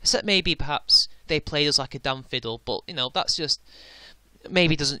 except maybe perhaps they played us like a damn fiddle, but you know, that's just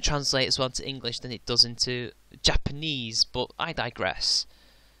maybe doesn't translate as well to English than it does into Japanese, but I digress.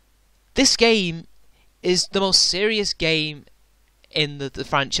 This game is the most serious game in the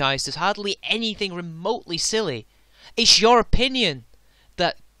franchise. There's hardly anything remotely silly. It's your opinion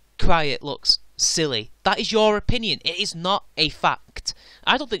that Quiet looks silly. That is your opinion. It is not a fact.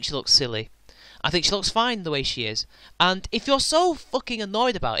 I don't think she looks silly. I think she looks fine the way she is. And if you're so fucking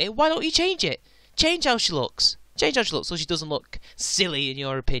annoyed about it, why don't you change it? Change how she looks. Change how she looks so she doesn't look silly in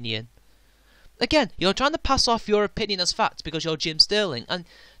your opinion. Again, you're trying to pass off your opinion as fact because you're Jim Stirling, and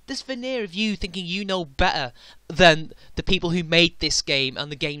this veneer of you thinking you know better than the people who made this game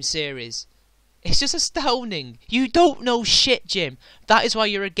and the game series. It's just astounding. You don't know shit, Jim. That is why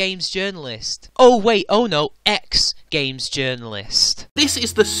you're a games journalist. Oh wait, oh no, ex-games journalist. This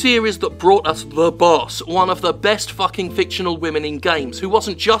is the series that brought us the boss, one of the best fucking fictional women in games, who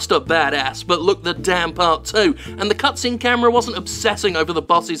wasn't just a badass, but looked the damn part too, and the cutscene camera wasn't obsessing over the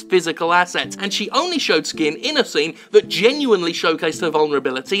boss's physical assets, and she only showed skin in a scene that genuinely showcased her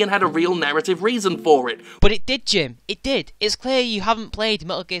vulnerability and had a real narrative reason for it. But it did, Jim. It did. It's clear you haven't played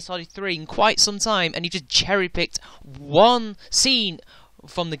Metal Gear Solid 3 in quite some time, and you just cherry-picked one scene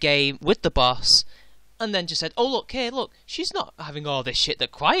from the game with the boss, and then just said, oh look, here, look, she's not having all this shit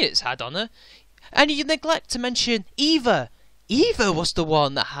that Quiet's had on her. And you neglect to mention Eva. Eva was the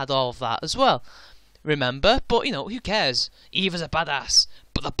one that had all of that as well. Remember? But, you know, who cares? Eva's a badass.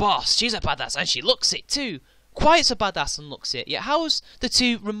 But the boss, she's a badass, and she looks it too. Quiet's a badass and looks it. Yet how's the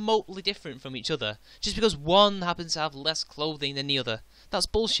two remotely different from each other? Just because one happens to have less clothing than the other. That's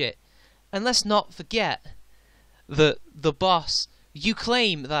bullshit. And let's not forget that the boss, you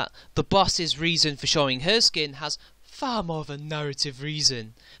claim that the boss's reason for showing her skin has far more of a narrative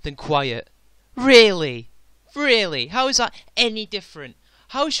reason than Quiet. Really? Really? How is that any different?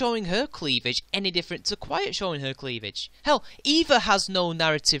 How is showing her cleavage any different to Quiet showing her cleavage? Hell, Eva has no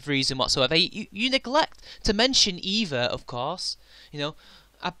narrative reason whatsoever. You neglect to mention Eva, of course. You know,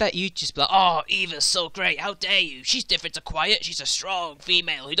 I bet you'd just be like, oh, Eva's so great, how dare you? She's different to Quiet, she's a strong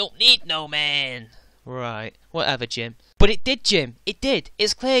female who don't need no man. Right, whatever, Jim. But it did, Jim. It did.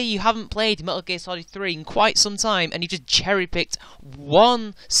 It's clear you haven't played Metal Gear Solid 3 in quite some time, and you just cherry-picked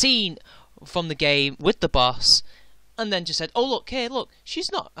one scene from the game with the boss, and then just said, oh look, here, look,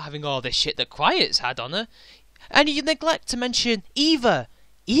 she's not having all this shit that Quiet's had on her. And you neglect to mention Eva.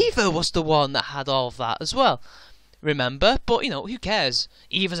 Eva was the one that had all of that as well. Remember? But, you know, who cares?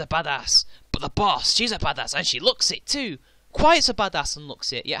 Eva's a badass. But the boss, she's a badass, and she looks it too. Quiet's a badass and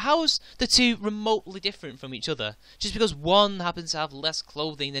looks it. Yet how's the two remotely different from each other? Just because one happens to have less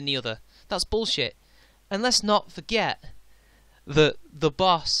clothing than the other. That's bullshit. And let's not forget that the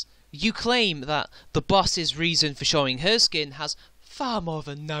boss, you claim that the boss's reason for showing her skin has far more of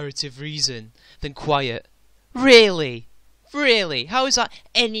a narrative reason than Quiet. Really? Really? How is that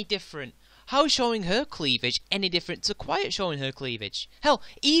any different? How is showing her cleavage any different to Quiet showing her cleavage? Hell,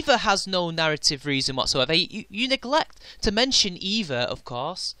 Eva has no narrative reason whatsoever. You neglect to mention Eva, of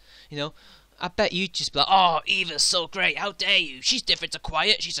course. You know, I bet you'd just be like, oh, Eva's so great, how dare you? She's different to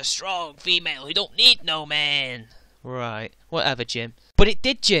Quiet, she's a strong female who don't need no man. Right, whatever, Jim. But it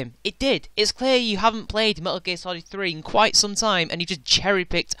did, Jim. It did. It's clear you haven't played Metal Gear Solid 3 in quite some time, and you just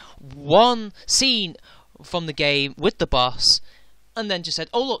cherry-picked one scene from the game with the boss, and then just said,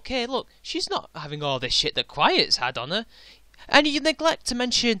 oh look, here, look, she's not having all this shit that Quiet's had on her. And you neglect to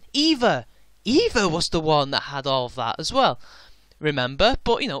mention Eva. Eva was the one that had all of that as well. Remember?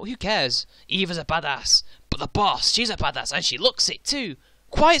 But, you know, who cares? Eva's a badass. But the boss, she's a badass, and she looks it too.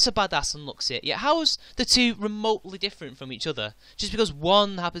 Quiet's a badass and looks it. Yet how's the two remotely different from each other? Just because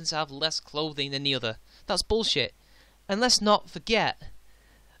one happens to have less clothing than the other. That's bullshit. And let's not forget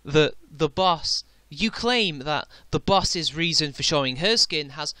that the boss, you claim that the boss's reason for showing her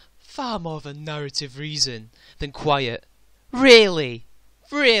skin has far more of a narrative reason than Quiet. Really?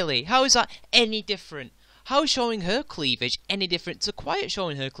 Really? How is that any different? How is showing her cleavage any different to Quiet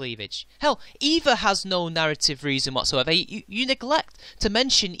showing her cleavage? Hell, Eva has no narrative reason whatsoever. You neglect to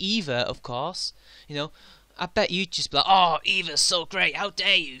mention Eva, of course. You know, I bet you'd just be like, oh, Eva's so great, how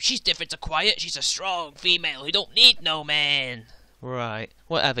dare you? She's different to Quiet, she's a strong female who don't need no man. Right,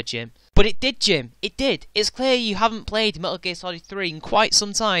 whatever, Jim. But it did, Jim. It did. It's clear you haven't played Metal Gear Solid 3 in quite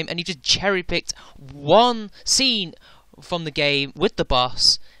some time, and you just cherry-picked one scene from the game with the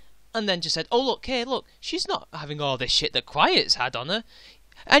boss, and then just said, oh, look, here, look, she's not having all this shit that Quiet's had on her.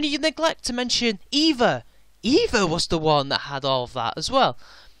 And you neglect to mention Eva. Eva was the one that had all of that as well.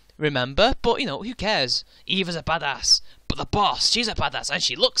 Remember? But, you know, who cares? Eva's a badass. But the boss, she's a badass, and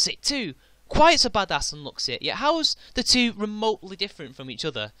she looks it too. Quiet's a badass and looks it. Yet how's the two remotely different from each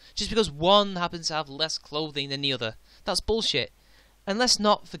other? Just because one happens to have less clothing than the other. That's bullshit. And let's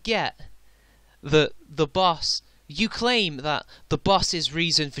not forget that the boss, you claim that the boss's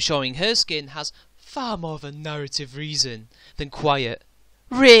reason for showing her skin has far more of a narrative reason than Quiet.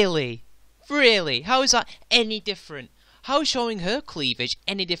 Really? Really? How is that any different? How is showing her cleavage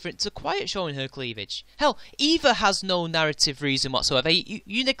any different to Quiet showing her cleavage? Hell, Eva has no narrative reason whatsoever.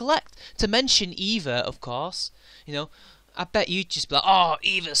 You neglect to mention Eva, of course. You know, I bet you'd just be like, oh,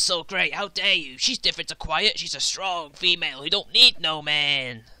 Eva's so great, how dare you? She's different to Quiet, she's a strong female who don't need no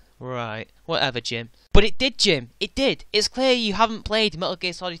man. Right, whatever, Jim. But it did, Jim. It did. It's clear you haven't played Metal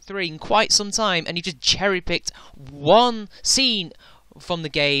Gear Solid 3 in quite some time, and you just cherry-picked one scene from the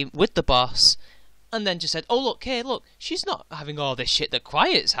game with the boss, and then just said, oh, look, here, look, she's not having all this shit that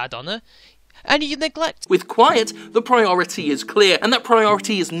Quiet's had on her. And you neglect. With Quiet, the priority is clear, and that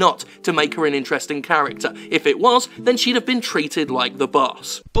priority is not to make her an interesting character. If it was, then she'd have been treated like the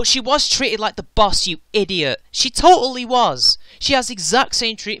boss. But she was treated like the boss, you idiot. She totally was. She has the exact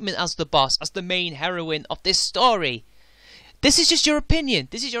same treatment as the boss, as the main heroine of this story. This is just your opinion.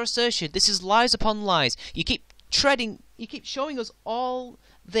 This is your assertion. This is lies upon lies. You keep showing us all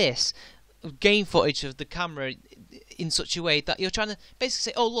this game footage of the camera in such a way that you're trying to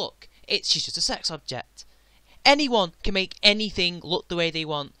basically say, oh, look, she's just a sex object. Anyone can make anything look the way they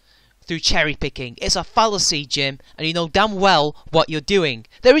want through cherry picking. It's a fallacy, Jim, and you know damn well what you're doing.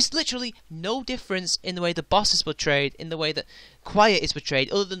 There is literally no difference in the way the boss is portrayed, in the way that Quiet is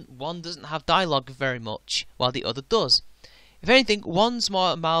portrayed, other than one doesn't have dialogue very much, while the other does. If anything, one's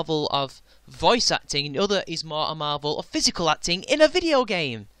more a marvel of voice acting, and the other is more a marvel of physical acting in a video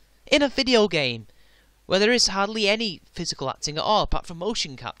game. In a video game, where there is hardly any physical acting at all, apart from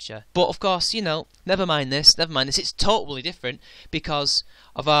motion capture. But of course, you know, never mind this, it's totally different because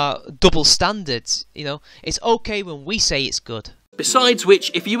of our double standards, you know. It's okay when we say it's good. Besides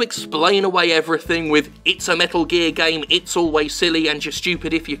which, if you explain away everything with, it's a Metal Gear game, it's always silly, and you're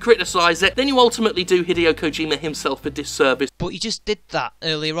stupid if you criticise it, then you ultimately do Hideo Kojima himself a disservice. But you just did that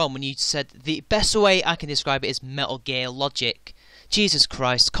earlier on when you said the best way I can describe it is Metal Gear logic. Jesus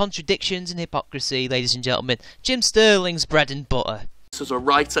Christ, contradictions and hypocrisy, ladies and gentlemen. Jim Stirling's bread and butter. As a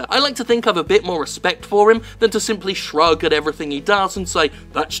writer, I like to think I've a bit more respect for him than to simply shrug at everything he does and say,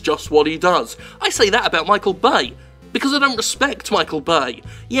 that's just what he does. I say that about Michael Bay, because I don't respect Michael Bay.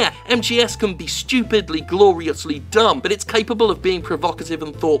 Yeah, MGS can be stupidly, gloriously dumb, but it's capable of being provocative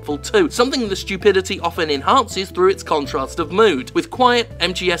and thoughtful too, something the stupidity often enhances through its contrast of mood. With Quiet,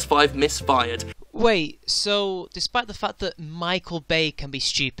 MGS5 misfired. Wait, so despite the fact that Michael Bay can be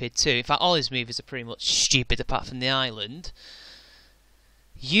stupid too, in fact all his movies are pretty much stupid apart from The Island,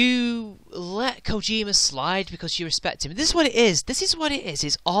 you let Kojima slide because you respect him. This is what it is. This is what it is.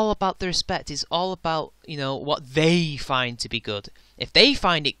 It's all about the respect. It's all about, you know, what they find to be good. If they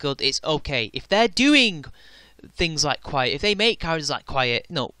find it good, it's okay. If they're doing things like Quiet, if they make characters like Quiet,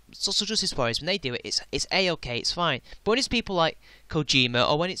 no, social justice warriors, when they do it, it's A-okay, it's fine. But when it's people like Kojima,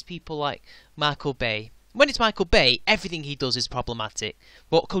 or when it's people like Michael Bay, when it's Michael Bay, everything he does is problematic.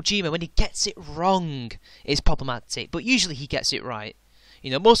 But Kojima, when he gets it wrong, is problematic. But usually he gets it right. You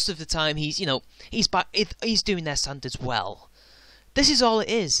know, most of the time he's doing their standards well. This is all it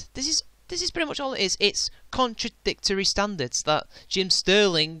is. This is pretty much all it is. It's contradictory standards that Jim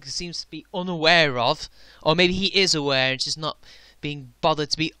Stirling seems to be unaware of, or maybe he is aware and just not being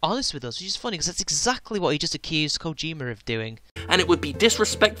bothered to be honest with us, which is funny because that's exactly what he just accused Kojima of doing. And it would be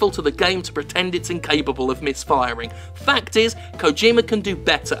disrespectful to the game to pretend it's incapable of misfiring. Fact is, Kojima can do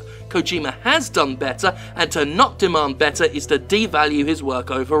better. Kojima has done better, and to not demand better is to devalue his work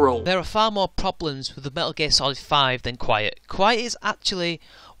overall. There are far more problems with the Metal Gear Solid 5 than Quiet. Quiet is actually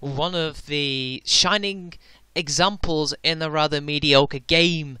one of the shining examples in a rather mediocre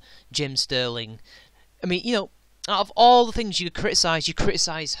game, Jim Stirling. I mean, you know, out of all the things you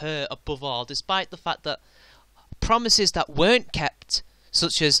criticise her above all, despite the fact that promises that weren't kept,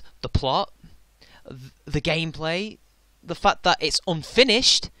 such as the plot, the gameplay, the fact that it's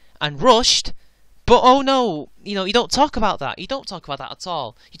unfinished and rushed, But oh no, you know, you don't talk about that. You don't talk about that at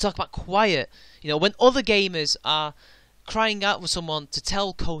all. You talk about quiet. You know, when other gamers are crying out for someone to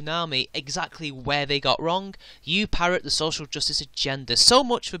tell Konami exactly where they got wrong, you parrot the social justice agenda. So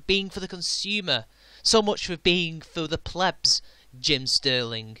much for being for the consumer. So much for being for the plebs, Jim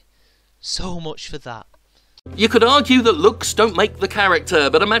Stirling. So much for that. You could argue that looks don't make the character,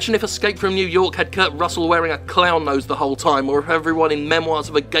 but imagine if Escape from New York had Kurt Russell wearing a clown nose the whole time, or if everyone in Memoirs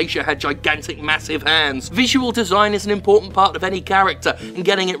of a Geisha had gigantic massive hands. Visual design is an important part of any character, and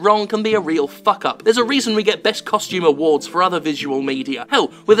getting it wrong can be a real fuck-up. There's a reason we get Best Costume awards for other visual media.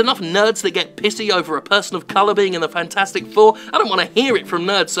 Hell, with enough nerds that get pissy over a person of colour being in the Fantastic Four, I don't want to hear it from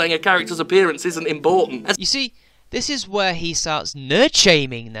nerds saying a character's appearance isn't important. You see, this is where he starts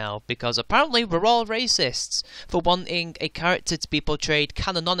nerd-shaming now, because apparently we're all racists for wanting a character to be portrayed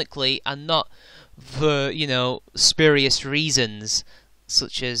canonically and not for, you know, spurious reasons,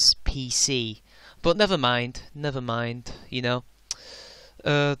 such as PC. But never mind, you know.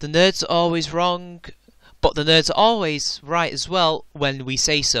 The nerds are always wrong, but the nerds are always right as well when we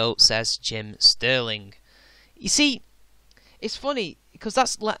say so, says Jim Stirling. You see, it's funny, because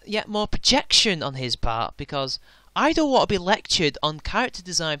that's yet more projection on his part, because I don't want to be lectured on character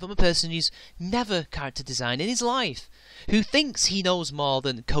design from a person who's never character designed in his life, who thinks he knows more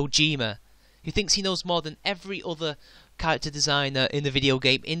than Kojima, who thinks he knows more than every other character designer in the video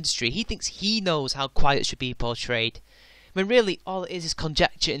game industry. He thinks he knows how quiet should be portrayed, when really all it is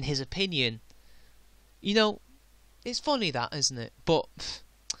conjecture in his opinion. You know, it's funny that, isn't it? But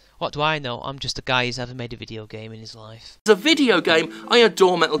what do I know? I'm just a guy who's never made a video game in his life. As a video game, I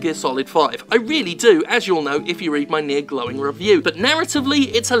adore Metal Gear Solid 5. I really do, as you'll know if you read my near-glowing review. But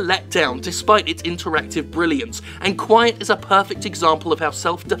narratively, it's a letdown, despite its interactive brilliance. And Quiet is a perfect example of how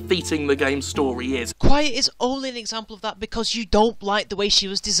self-defeating the game's story is. Quiet is only an example of that because you don't like the way she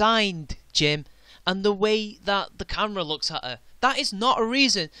was designed, Jim. And the way that the camera looks at her. That is not a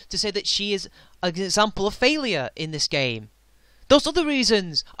reason to say that she is an example of failure in this game. Those other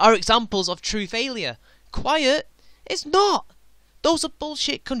reasons are examples of true failure. Quiet is not. Those are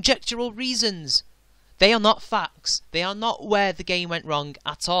bullshit conjectural reasons. They are not facts. They are not where the game went wrong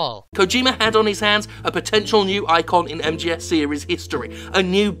at all. Kojima had on his hands a potential new icon in MGS series history, a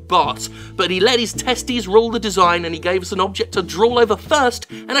new boss, but he let his testes rule the design and he gave us an object to drool over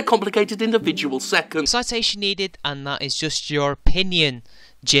first and a complicated individual second. Citation needed, and that is just your opinion,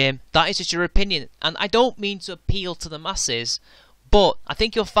 Jim. That is just your opinion, and I don't mean to appeal to the masses, but I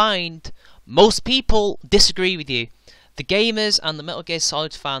think you'll find most people disagree with you. The gamers and the Metal Gear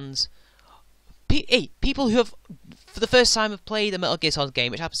Solid fans, people who have for the first time have played a Metal Gear Solid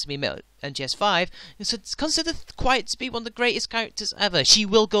game, which happens to be MGS5, consider Quiet to be one of the greatest characters ever. She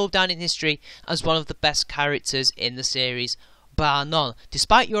will go down in history as one of the best characters in the series, bar none.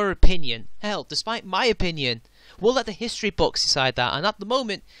 Despite your opinion, hell, despite my opinion, we'll let the history books decide that, and at the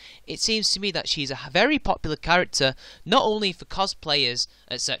moment, it seems to me that she's a very popular character, not only for cosplayers,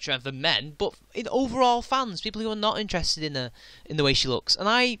 etc., and for men, but in overall fans, people who are not interested in her, in the way she looks. And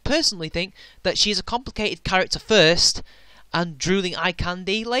I personally think that she's a complicated character first, and drooling eye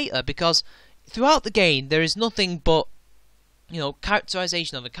candy later, because throughout the game, there is nothing but, you know,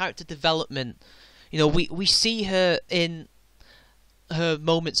 characterization of her, character development. You know, we see her in her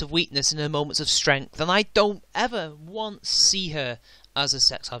moments of weakness and her moments of strength, and I don't ever once see her as a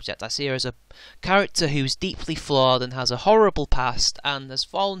sex object. I see her as a character who's deeply flawed and has a horrible past and has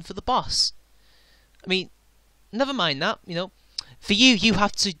fallen for the boss. I mean, never mind that, you know. For you, you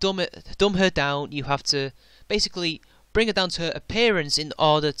have to dumb her down. You have to basically bring her down to her appearance in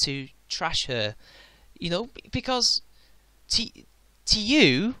order to trash her. You know, because to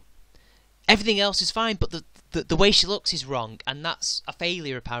you, everything else is fine, but the way she looks is wrong, and that's a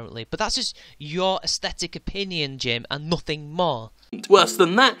failure apparently. But that's just your aesthetic opinion, Jim, and nothing more. Worse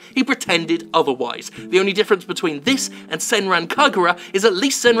than that, he pretended otherwise. The only difference between this and Senran Kagura is at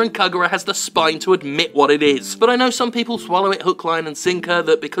least Senran Kagura has the spine to admit what it is. But I know some people swallow it hook, line and sinker,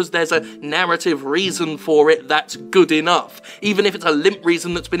 that because there's a narrative reason for it, that's good enough, even if it's a limp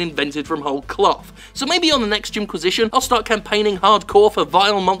reason that's been invented from whole cloth. So maybe on the next Jimquisition, I'll start campaigning hardcore for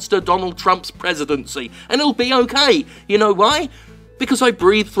vile monster Donald Trump's presidency, and it'll be okay. You know why? Because I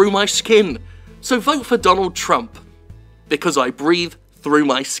breathe through my skin. So vote for Donald Trump. Because I breathe through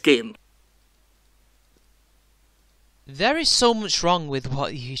my skin. There is so much wrong with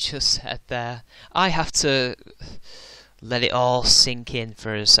what you just said there. I have to let it all sink in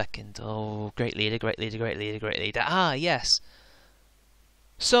for a second. Oh, great leader, great leader, great leader, great leader. Ah, yes.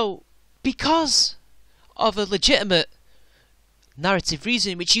 So, because of a legitimate narrative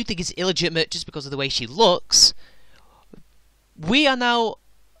reason, which you think is illegitimate just because of the way she looks, we are now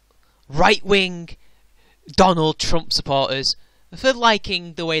right-wing Donald Trump supporters for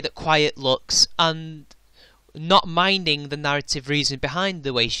liking the way that Quiet looks and not minding the narrative reason behind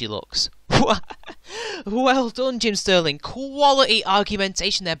the way she looks. Well done, Jim Stirling. Quality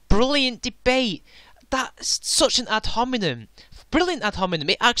argumentation there. Brilliant debate. That's such an ad hominem. Brilliant ad hominem.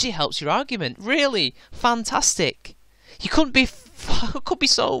 It actually helps your argument. Really fantastic. You couldn't be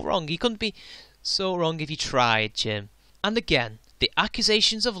so wrong. You couldn't be so wrong if you tried, Jim. And again, the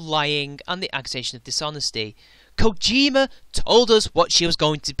accusations of lying and the accusation of dishonesty. Kojima told us what she was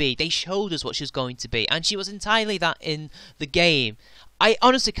going to be. They showed us what she was going to be, and she was entirely that in the game. I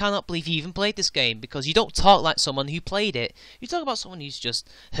honestly cannot believe you even played this game, because you don't talk like someone who played it. You talk about someone who's just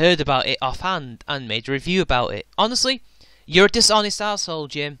heard about it offhand and made a review about it. Honestly, you're a dishonest asshole,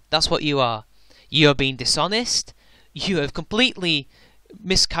 Jim. That's what you are. You are being dishonest. You have completely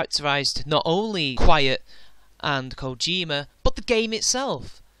mischaracterized not only Quiet and Kojima, but the game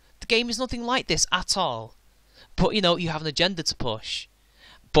itself. The game is nothing like this at all. But, you know, you have an agenda to push.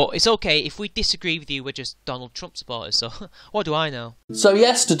 But it's okay, if we disagree with you, we're just Donald Trump supporters, so what do I know? So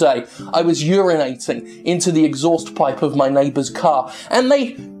yesterday, I was urinating into the exhaust pipe of my neighbour's car, and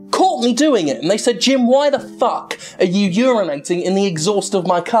they caught me doing it, and they said, Jim, why the fuck are you urinating in the exhaust of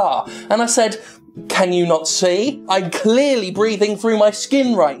my car? And I said, can you not see? I'm clearly breathing through my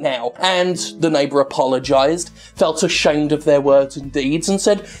skin right now. And the neighbour apologised, felt ashamed of their words and deeds, and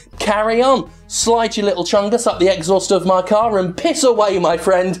said, carry on, slide your little chungus up the exhaust of my car and piss away, my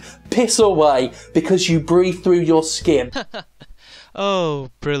friend, piss away, because you breathe through your skin. Oh,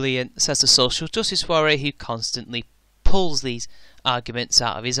 brilliant, says the social justice warrior who constantly pulls these arguments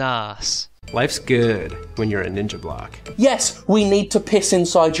out of his arse. Life's good when you're a ninja block. Yes, we need to piss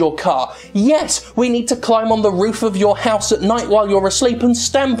inside your car. Yes, we need to climb on the roof of your house at night while you're asleep and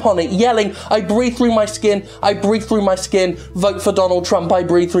stamp on it, yelling, I breathe through my skin, I breathe through my skin, vote for Donald Trump, I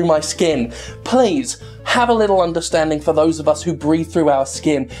breathe through my skin. Please, have a little understanding for those of us who breathe through our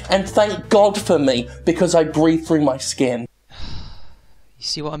skin, and thank God for me, because I breathe through my skin. You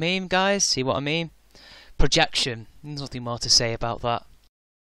see what I mean, guys? See what I mean? Projection. There's nothing more to say about that.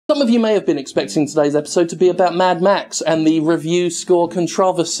 Some of you may have been expecting today's episode to be about Mad Max and the review score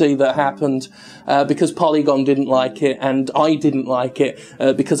controversy that happened because Polygon didn't like it and I didn't like it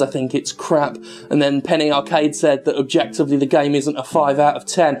because I think it's crap. And then Penny Arcade said that objectively the game isn't a 5 out of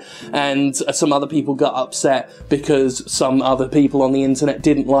 10, and some other people got upset because some other people on the internet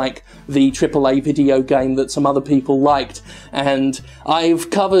didn't like the AAA video game that some other people liked. And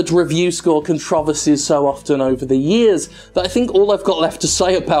I've covered review score controversies so often over the years that I think all I've got left to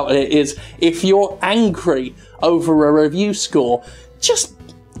say about it is, if you're angry over a review score, just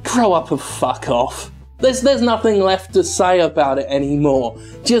grow up and fuck off. There's nothing left to say about it anymore.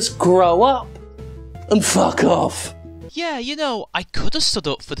 Just grow up and fuck off. Yeah, you know, I could have stood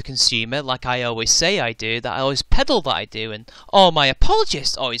up for the consumer like I always say I do, that I always peddle that I do, and all my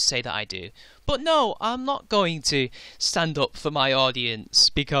apologists always say that I do. But no, I'm not going to stand up for my audience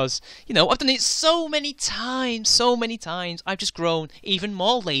because, you know, I've done it so many times. I've just grown even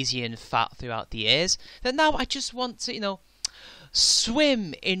more lazy and fat throughout the years that now I just want to, you know,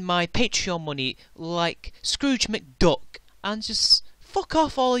 swim in my Patreon money like Scrooge McDuck and just fuck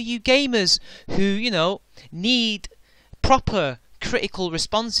off all of you gamers who, you know, need proper critical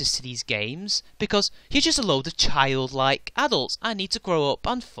responses to these games because you're just a load of childlike adults. I need to grow up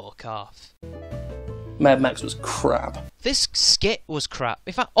and fuck off. Mad Max was crap. This skit was crap.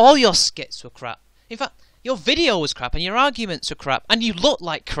 In fact, all your skits were crap. In fact, your video was crap and your arguments were crap and you look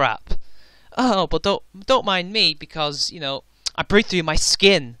like crap. Oh, but don't mind me because, you know, I breathe through my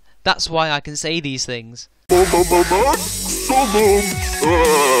skin. That's why I can say these things. You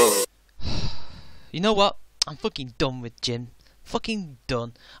know what? I'm fucking done with Jim. Fucking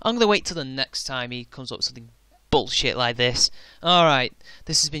done. I'm gonna wait till the next time he comes up with something bullshit like this. Alright,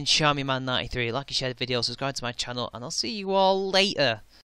 this has been Charmy Man 93. Like and share the video, subscribe to my channel, and I'll see you all later.